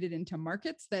integrated into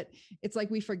markets, that it's like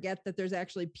we forget that there's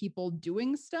actually people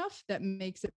doing stuff that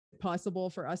makes it possible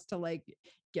for us to like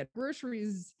get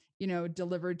groceries,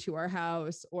 delivered to our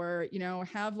house, or,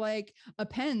 have like a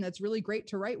pen that's really great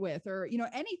to write with, or,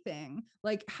 anything.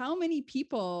 Like, how many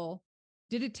people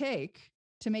did it take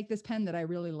to make this pen that I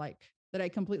really like, that I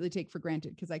completely take for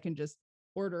granted because I can just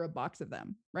order a box of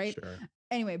them, right? sure.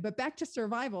 Anyway, but back to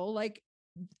survival, like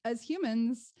as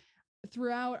humans,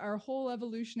 throughout our whole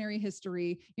evolutionary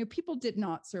history, people did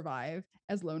not survive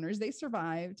as loners. They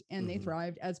survived and they Mhm.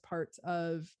 thrived as parts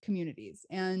of communities.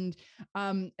 And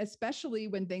especially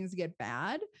when things get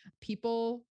bad,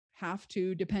 people have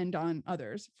to depend on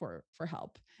others for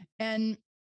help. And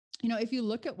if you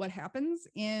look at what happens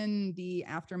in the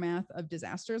aftermath of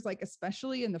disasters, like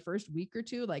especially in the first week or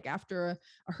two, like after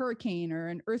a hurricane or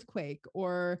an earthquake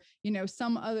or,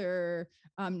 some other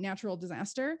natural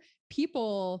disaster,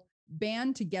 people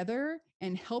band together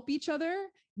and help each other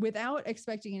without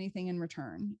expecting anything in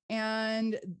return.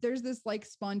 And there's this like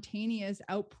spontaneous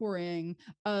outpouring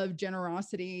of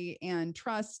generosity and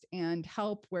trust and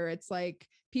help, where it's like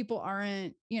people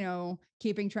aren't,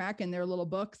 keeping track in their little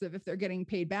books of if they're getting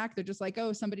paid back. They're just like,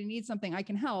 oh, somebody needs something, I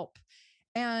can help.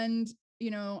 And,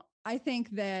 I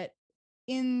think that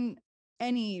in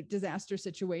any disaster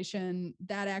situation,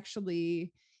 that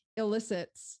actually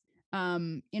elicits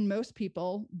in most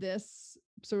people this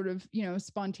sort of,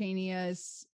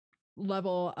 spontaneous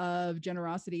level of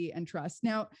generosity and trust.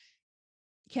 Now,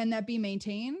 can that be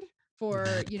maintained for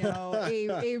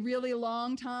a really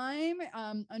long time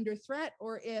under threat,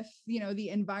 or if the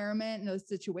environment and the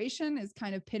situation is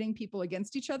kind of pitting people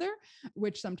against each other,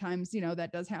 which sometimes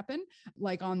that does happen,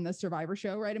 like on the Survivor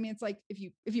show, right? I mean, it's like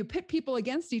if you pit people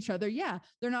against each other, yeah,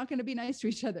 they're not going to be nice to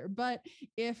each other. But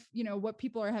if what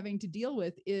people are having to deal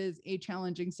with is a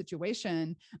challenging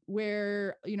situation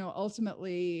where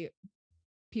ultimately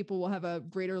people will have a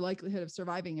greater likelihood of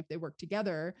surviving if they work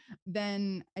together,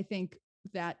 then I think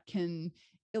that can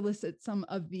elicit some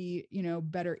of the,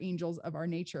 better angels of our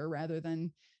nature, rather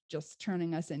than just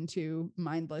turning us into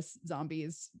mindless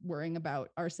zombies worrying about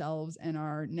ourselves and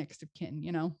our next of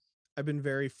kin. I've been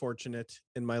very fortunate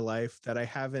in my life that I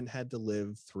haven't had to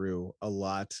live through a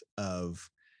lot of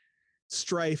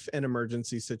strife and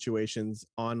emergency situations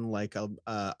on like a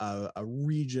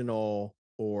regional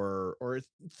or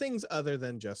things other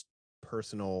than just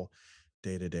personal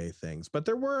day-to-day things. But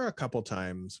there were a couple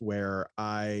times where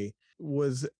I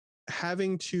was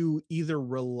having to either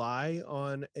rely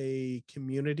on a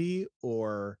community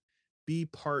or be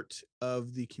part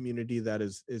of the community that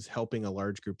is helping a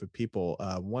large group of people.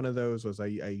 One of those was I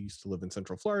used to live in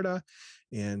Central Florida,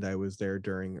 and I was there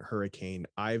during Hurricane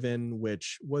Ivan,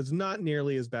 which was not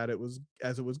nearly as bad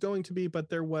as it was going to be, but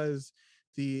there was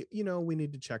we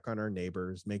need to check on our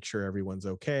neighbors, make sure everyone's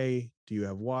okay. Do you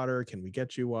have water? Can we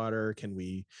get you water? Can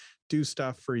we do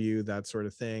stuff for you? That sort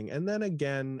of thing. And then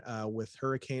again, with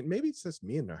hurricane, maybe it's just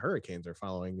me and the hurricanes are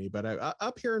following me, but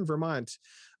up here in Vermont,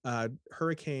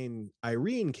 Hurricane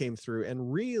Irene came through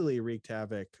and really wreaked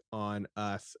havoc on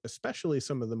us, especially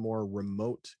some of the more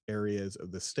remote areas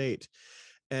of the state.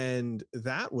 And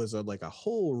that was like a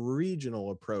whole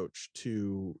regional approach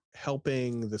to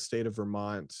helping the state of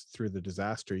Vermont through the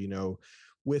disaster.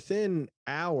 Within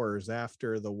hours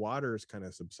after the waters kind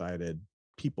of subsided,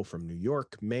 people from New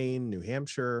York, Maine, New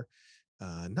Hampshire,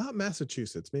 not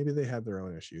Massachusetts, maybe they had their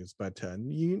own issues, but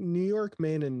New York,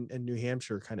 Maine, and New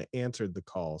Hampshire kind of answered the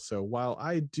call. So while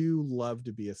I do love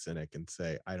to be a cynic and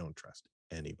say I don't trust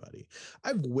anybody,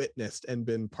 I've witnessed and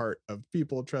been part of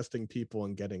people trusting people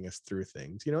and getting us through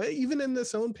things. Even in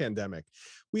this own pandemic,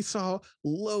 we saw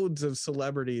loads of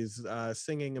celebrities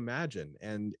singing Imagine,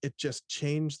 and it just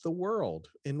changed the world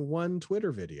in one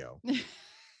Twitter video.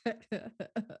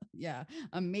 Yeah,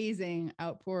 amazing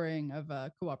outpouring of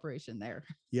cooperation there.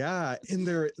 Yeah,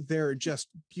 and they're just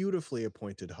beautifully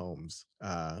appointed homes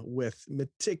with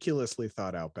meticulously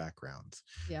thought out backgrounds.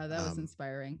 Yeah, that was Um,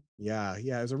 inspiring. yeah,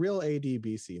 it was a real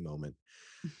ADBC moment.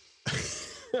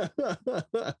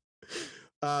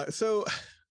 So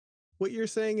what you're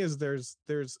saying is there's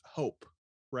hope,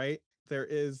 right? There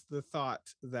is the thought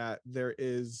that there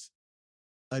is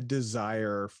a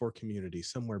desire for community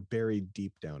somewhere buried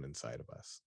deep down inside of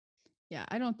us. Yeah,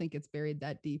 I don't think it's buried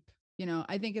that deep.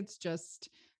 I think it's just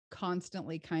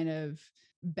constantly kind of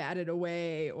batted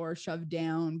away or shoved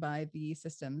down by the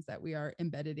systems that we are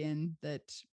embedded in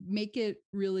that make it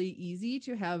really easy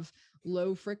to have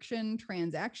low friction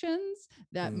transactions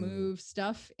that Mm, move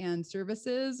stuff and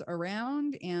services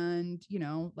around. And,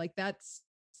 like that's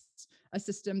a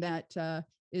system that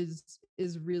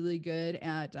is really good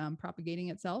at propagating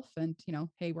itself. And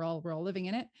hey, we're all living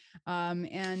in it.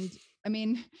 And I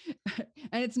mean,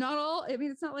 and it's not all. I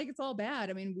mean, it's not like it's all bad.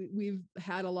 I mean, we've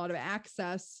had a lot of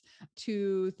access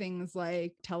to things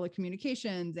like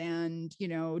telecommunications and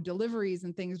deliveries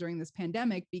and things during this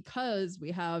pandemic because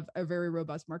we have a very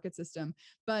robust market system.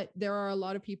 But there are a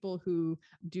lot of people who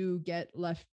do get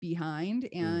left behind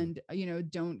and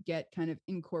don't get kind of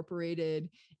incorporated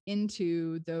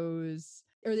into those,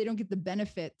 or they don't get the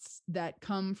benefits that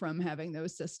come from having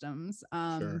those systems.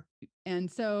 sure.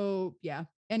 And so, yeah.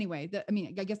 Anyway,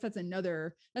 I guess that's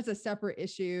a separate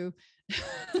issue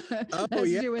that Oh has to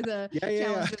yeah. do with the Yeah.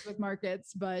 challenges with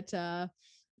markets. But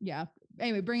yeah.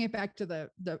 Anyway, bring it back to the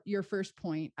your first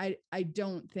point. I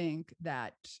don't think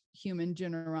that human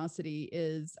generosity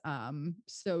is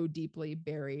so deeply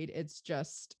buried. It's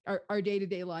just our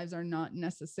day-to-day lives are not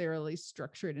necessarily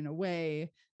structured in a way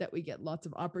that we get lots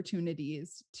of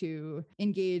opportunities to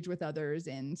engage with others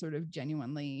in sort of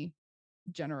genuinely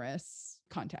generous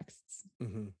contexts.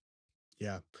 Mm-hmm.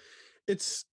 Yeah.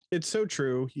 It's so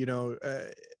true.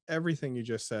 Everything you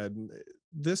just said.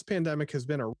 This pandemic has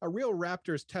been a real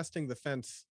Raptors testing the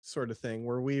fence sort of thing,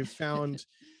 where we've found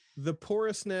the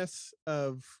porousness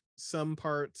of some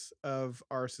parts of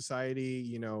our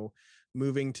society,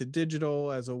 moving to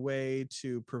digital as a way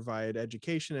to provide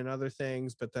education and other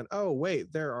things. But then, oh,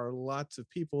 wait, there are lots of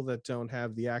people that don't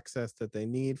have the access that they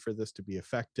need for this to be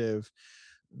effective.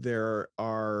 There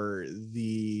are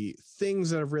the things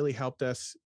that have really helped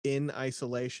us in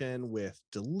isolation with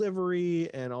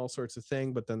delivery and all sorts of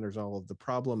things, but then there's all of the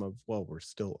problem of, well, we're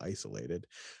still isolated.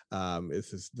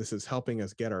 This is helping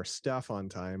us get our stuff on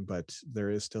time, but there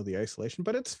is still the isolation.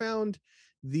 But it's found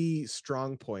the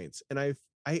strong points, and I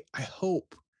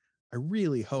hope, I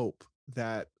really hope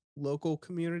that local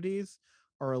communities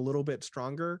are a little bit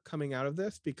stronger coming out of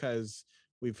this, because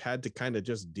we've had to kind of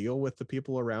just deal with the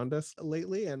people around us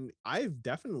lately. And I've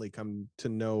definitely come to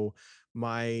know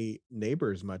my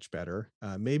neighbors much better.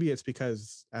 Maybe it's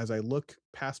because as I look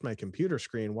past my computer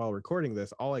screen while recording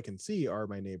this, all I can see are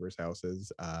my neighbors'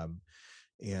 houses.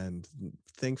 And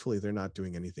thankfully they're not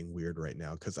doing anything weird right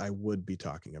now, because I would be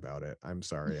talking about it. I'm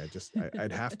sorry.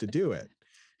 I'd have to do it.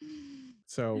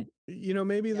 So,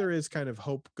 maybe Yeah. there is kind of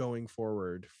hope going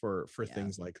forward for Yeah.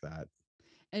 things like that.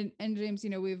 And James,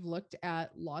 we've looked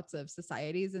at lots of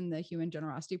societies in the Human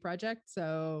Generosity Project.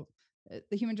 So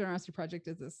the Human Generosity Project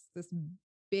is this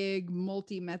big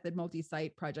multi-method,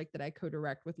 multi-site project that I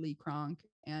co-direct with Lee Cronk.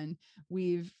 And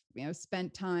we've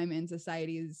spent time in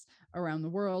societies around the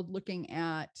world looking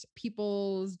at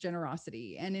people's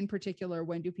generosity. And in particular,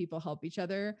 when do people help each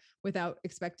other without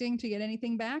expecting to get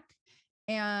anything back?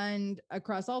 And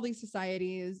across all these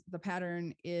societies, the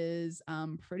pattern is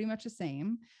pretty much the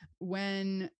same.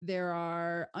 When there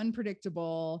are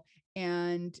unpredictable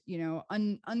and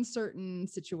uncertain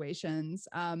situations,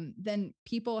 then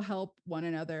people help one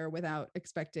another without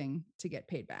expecting to get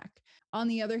paid back. On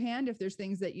the other hand, if there's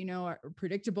things that are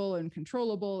predictable and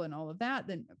controllable and all of that,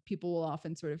 then people will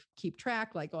often sort of keep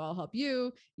track, like, oh, I'll help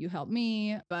you, you help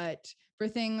me. But for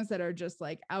things that are just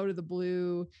like out of the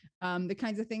blue, the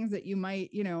kinds of things that you might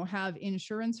have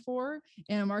insurance for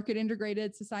in a market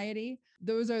integrated society,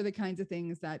 those are the kinds of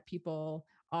things that people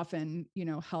often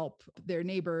help their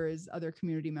neighbors, other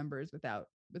community members without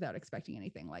expecting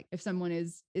anything. Like if someone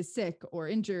is sick or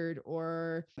injured,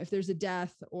 or if there's a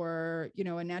death or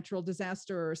a natural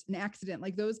disaster or an accident,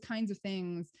 like those kinds of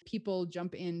things, people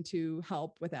jump in to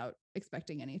help without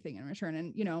expecting anything in return.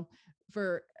 And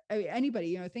for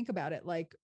anybody, think about it,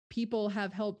 like people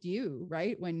have helped you,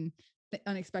 right? When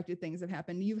unexpected things have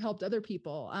happened, you've helped other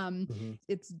people. Mm-hmm.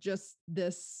 It's just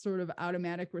this sort of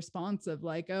automatic response of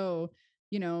like, oh,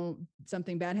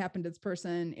 something bad happened to this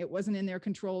person. It wasn't in their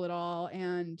control at all,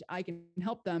 and I can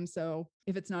help them. So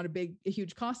if it's not a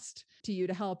huge cost to you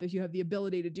to help, if you have the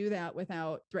ability to do that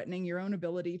without threatening your own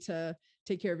ability to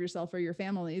take care of yourself or your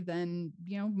family, then,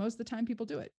 most of the time people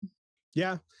do it.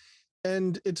 Yeah.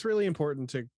 And it's really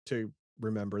important to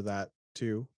remember that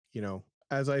too.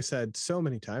 As I said so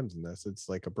many times in this, it's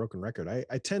like a broken record.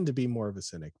 I tend to be more of a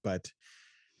cynic, but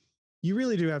you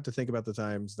really do have to think about the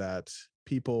times that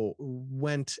people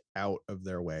went out of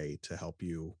their way to help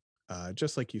you,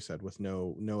 just like you said, with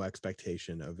no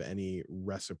expectation of any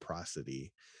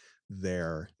reciprocity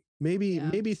there.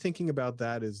 maybe thinking about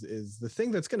that is the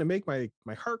thing that's going to make my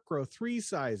heart grow 3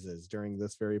 sizes during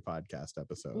this very podcast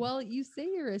episode. Well, you say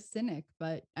you're a cynic,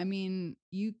 but I mean,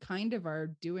 you kind of are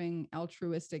doing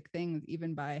altruistic things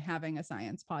even by having a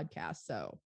science podcast.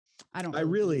 So I don't I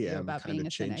really really believe you am about kind being of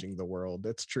a cynic. changing the world.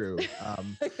 That's true.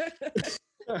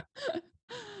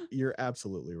 You're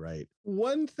absolutely right.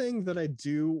 One thing that I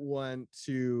do want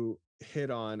to hit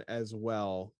on as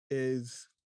well is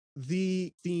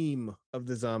the theme of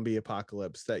the zombie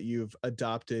apocalypse that you've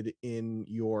adopted in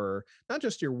your, not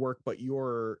just your work, but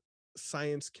your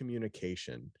science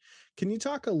communication. Can you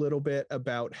talk a little bit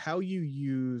about how you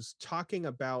use talking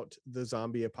about the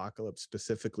zombie apocalypse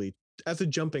specifically as a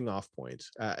jumping off point,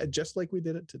 just like we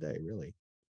did it today, really?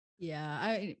 Yeah,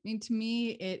 I mean, to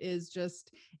me, it is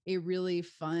just a really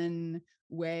fun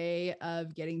way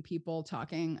of getting people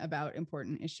talking about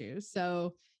important issues.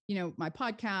 So, my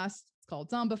podcast, it's called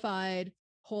Zombified.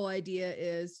 Whole idea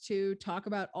is to talk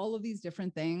about all of these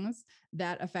different things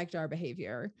that affect our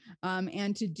behavior,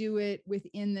 and to do it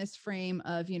within this frame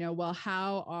of, well,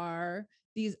 how are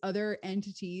these other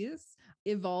entities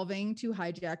evolving to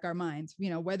hijack our minds,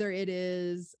 whether it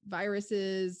is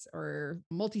viruses or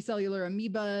multicellular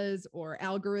amoebas or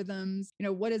algorithms,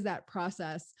 what is that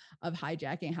process of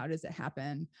hijacking? How does it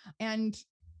happen? And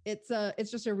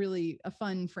it's just a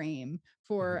fun frame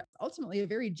for ultimately a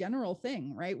very general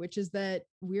thing, right? Which is that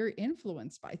we're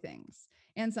influenced by things.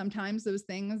 And sometimes those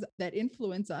things that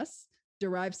influence us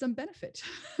derive some benefit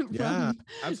from that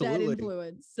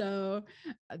influence. So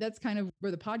that's kind of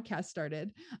where the podcast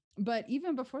started. But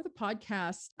even before the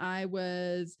podcast, I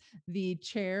was the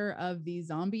chair of the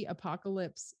Zombie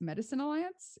Apocalypse Medicine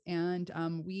Alliance. And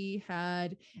we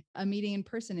had a meeting in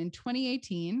person in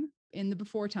 2018 in the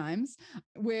before times,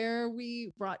 where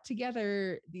we brought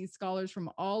together these scholars from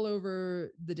all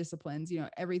over the disciplines,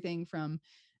 everything from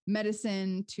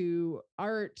medicine to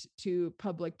art to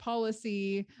public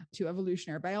policy to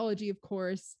evolutionary biology, of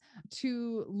course,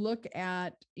 to look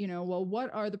at, well,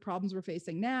 what are the problems we're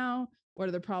facing now? What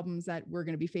are the problems that we're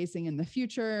going to be facing in the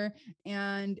future?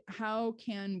 And how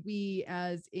can we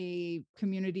as a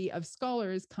community of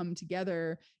scholars come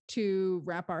together to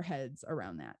wrap our heads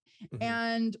around that? Mm-hmm.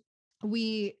 And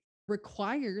we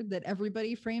required that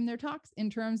everybody frame their talks in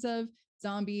terms of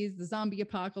zombies, the zombie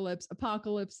apocalypse,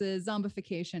 apocalypses,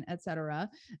 zombification, etc.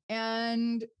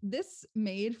 And this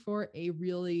made for a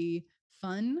really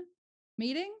fun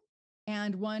meeting,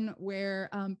 and one where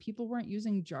people weren't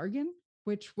using jargon,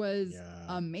 which was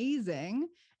amazing.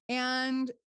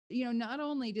 And, not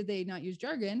only did they not use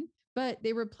jargon, but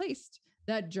they replaced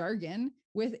that jargon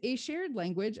with a shared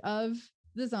language of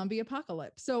the zombie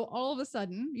apocalypse. So all of a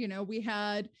sudden, we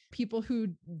had people who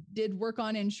did work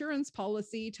on insurance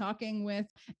policy, talking with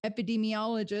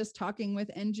epidemiologists, talking with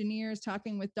engineers,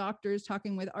 talking with doctors,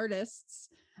 talking with artists,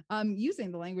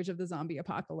 using the language of the zombie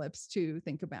apocalypse to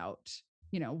think about,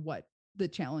 what the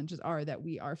challenges are that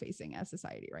we are facing as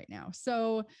society right now.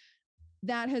 So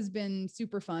that has been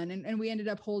super fun. And we ended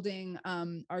up holding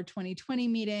our 2020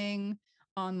 meeting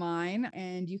online,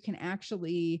 and you can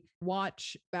actually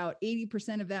watch about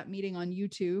 80% of that meeting on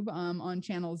YouTube, on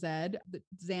Channel Z, the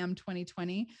ZAM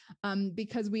 2020,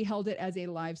 because we held it as a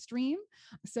live stream.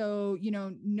 So,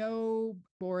 no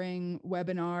boring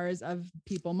webinars of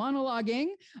people monologuing.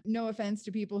 No offense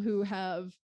to people who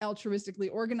have altruistically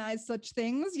organized such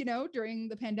things, during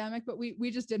the pandemic, but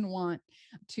we just didn't want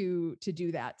to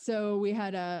do that. So we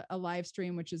had a live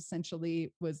stream, which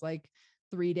essentially was like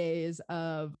 3 days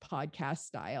of podcast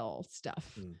style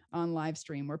stuff on live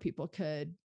stream, where people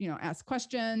could, ask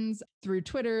questions through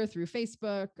Twitter, through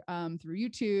Facebook, through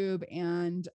YouTube,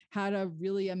 and had a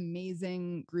really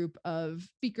amazing group of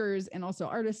speakers and also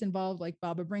artists involved, like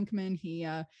Baba Brinkman. He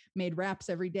made raps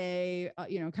every day,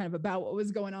 kind of about what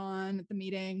was going on at the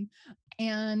meeting.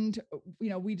 And,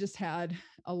 we just had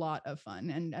a lot of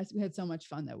fun, and we had so much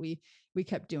fun that we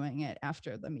kept doing it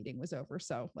after the meeting was over.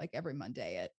 So like every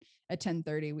Monday at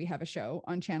 10:30, we have a show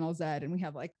on Channel Z, and we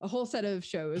have like a whole set of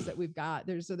shows that we've got.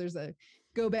 There's a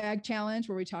go bag challenge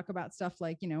where we talk about stuff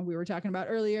like, we were talking about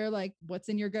earlier, like what's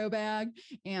in your go bag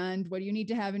and what do you need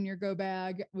to have in your go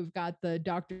bag. We've got the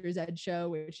Dr. Zed show,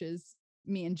 which is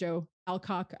me and Joe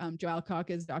Alcock. Joe Alcock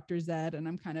is Dr. Zed, and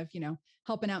I'm kind of,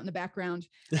 helping out in the background.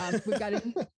 We've got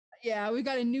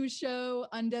a new show,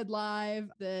 Undead Live,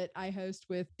 that I host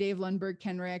with Dave Lundberg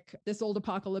Kenrick. This Old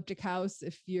Apocalyptic House,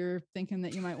 if you're thinking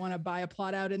that you might want to buy a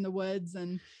plot out in the woods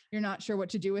and you're not sure what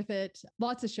to do with it.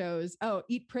 Lots of shows. Oh,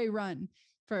 Eat, Pray, Run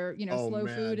for, slow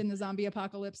food in the zombie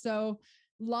apocalypse. So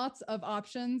lots of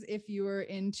options if you are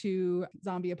into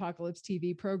zombie apocalypse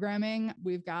TV programming.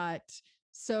 We've got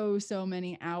so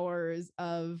many hours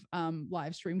of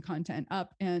live stream content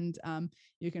up, and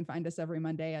you can find us every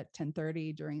Monday at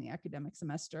 10:30 during the academic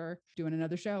semester doing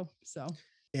another show. So,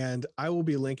 and I will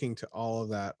be linking to all of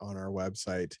that on our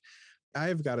website.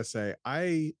 I've got to say,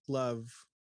 I love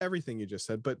everything you just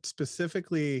said, but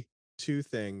specifically two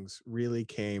things really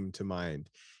came to mind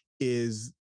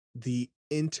is the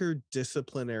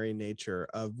interdisciplinary nature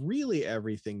of really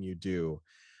everything you do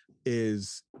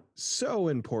is so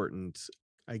important.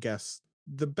 I guess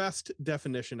the best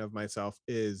definition of myself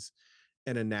is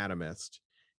an anatomist.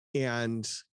 And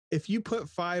if you put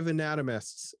 5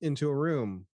 anatomists into a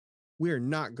room, we're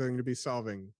not going to be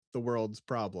solving the world's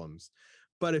problems.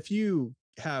 But if you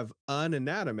have an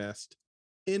anatomist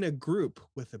in a group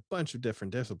with a bunch of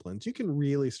different disciplines, you can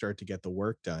really start to get the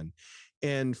work done.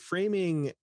 And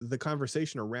framing the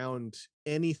conversation around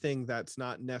anything that's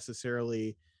not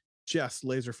necessarily just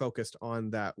laser focused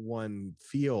on that one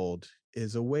field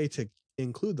is a way to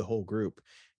include the whole group.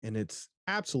 And it's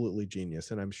absolutely genius.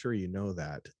 And I'm sure you know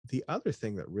that. The other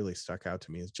thing that really stuck out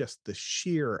to me is just the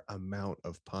sheer amount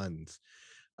of puns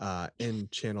in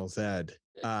Channel Z.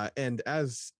 And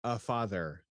as a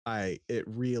father, it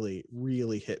really,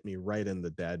 really hit me right in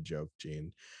the dad joke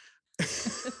gene.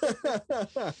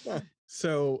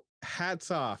 So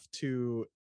hats off to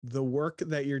the work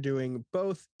that you're doing,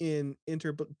 both in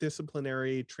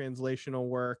interdisciplinary translational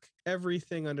work,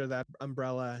 everything under that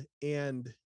umbrella,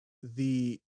 and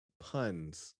the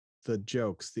puns, the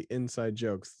jokes, the inside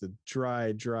jokes, the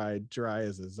dry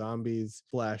as a zombie's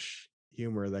flesh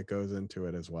humor that goes into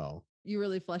it as well. You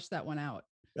really fleshed that one out.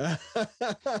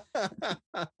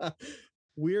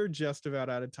 We're just about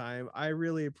out of time. I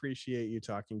really appreciate you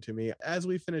talking to me. As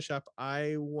we finish up,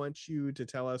 I want you to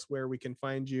tell us where we can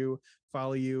find you,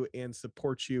 follow you, and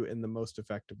support you in the most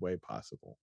effective way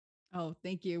possible. Oh,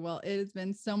 thank you. Well, it has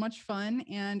been so much fun,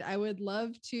 and I would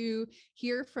love to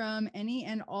hear from any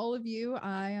and all of you.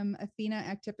 I am Athena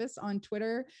Actipus on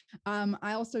Twitter.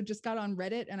 I also just got on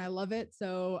Reddit, and I love it.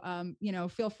 So,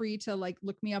 feel free to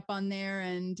look me up on there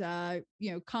and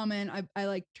comment.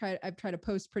 I've tried to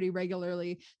post pretty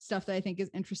regularly stuff that I think is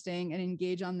interesting and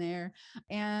engage on there.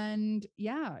 And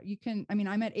yeah, you can. I mean,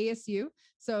 I'm at ASU,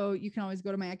 so you can always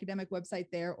go to my academic website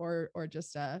there, or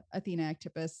just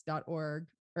athenaactipus.org.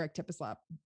 or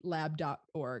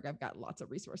actipuslab.org. I've got lots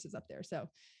of resources up there. So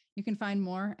you can find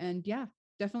more, and yeah,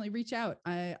 definitely reach out.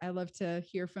 I love to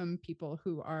hear from people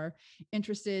who are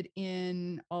interested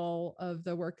in all of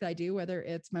the work that I do, whether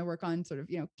it's my work on sort of,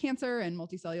 cancer and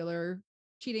multicellular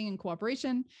cheating and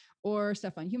cooperation, or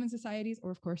stuff on human societies,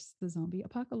 or of course the zombie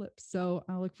apocalypse. So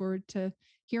I look forward to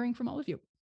hearing from all of you.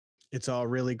 It's all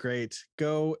really great.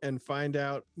 Go and find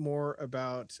out more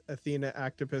about Athena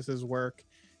Actipus's work.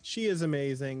 She is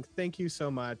amazing. Thank you so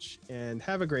much, and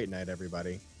have a great night,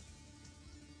 everybody.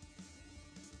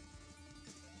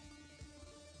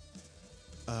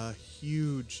 A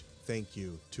huge thank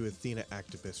you to Athena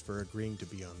Actipus for agreeing to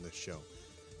be on this show.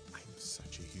 I'm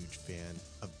such a huge fan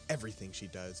of everything she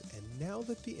does, and now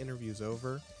that the interview's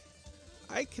over,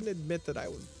 I can admit that I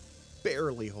was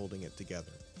barely holding it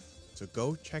together. So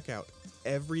go check out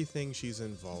everything she's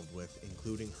involved with,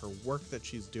 including her work that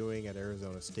she's doing at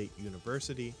Arizona State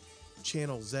University,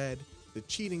 Channel Z, the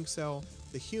Cheating Cell,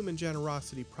 the Human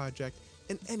Generosity Project,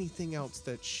 and anything else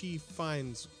that she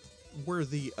finds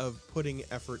worthy of putting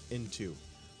effort into,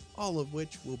 all of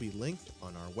which will be linked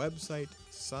on our website,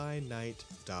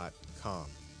 scinight.com.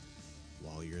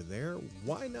 While you're there,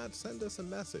 why not send us a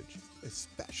message,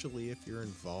 especially if you're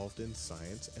involved in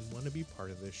science and want to be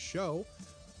part of this show,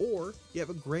 or you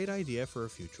have a great idea for a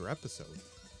future episode.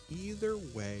 Either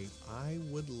way, I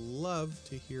would love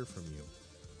to hear from you.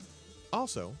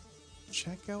 Also,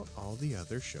 check out all the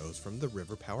other shows from the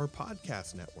River Power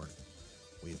Podcast Network.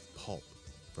 We have Pulp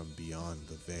from Beyond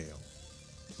the Veil.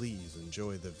 Please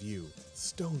enjoy The View,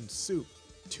 Stone Soup,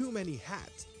 Too Many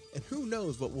Hats, and who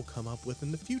knows what we'll come up with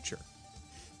in the future.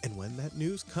 And when that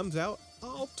news comes out,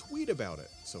 I'll tweet about it.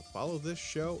 So follow this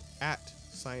show at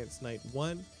Science Night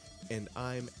 1, and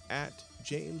I'm at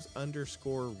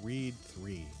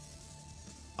James_Reed3.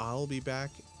 I'll be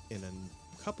back in a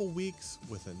couple weeks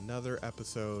with another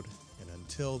episode, and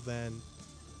until then,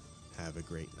 have a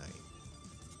great night.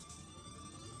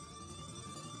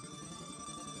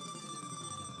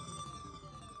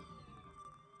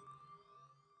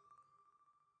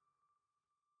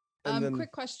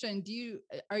 Quick question.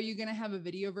 Are you going to have a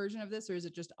video version of this, or is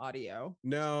it just audio?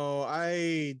 No,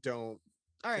 I don't.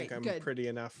 All right, I'm good. pretty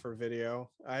enough for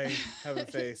video. I have a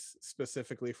face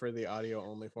specifically for the audio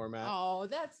only format. Oh,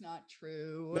 that's not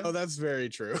true. No, that's very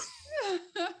true.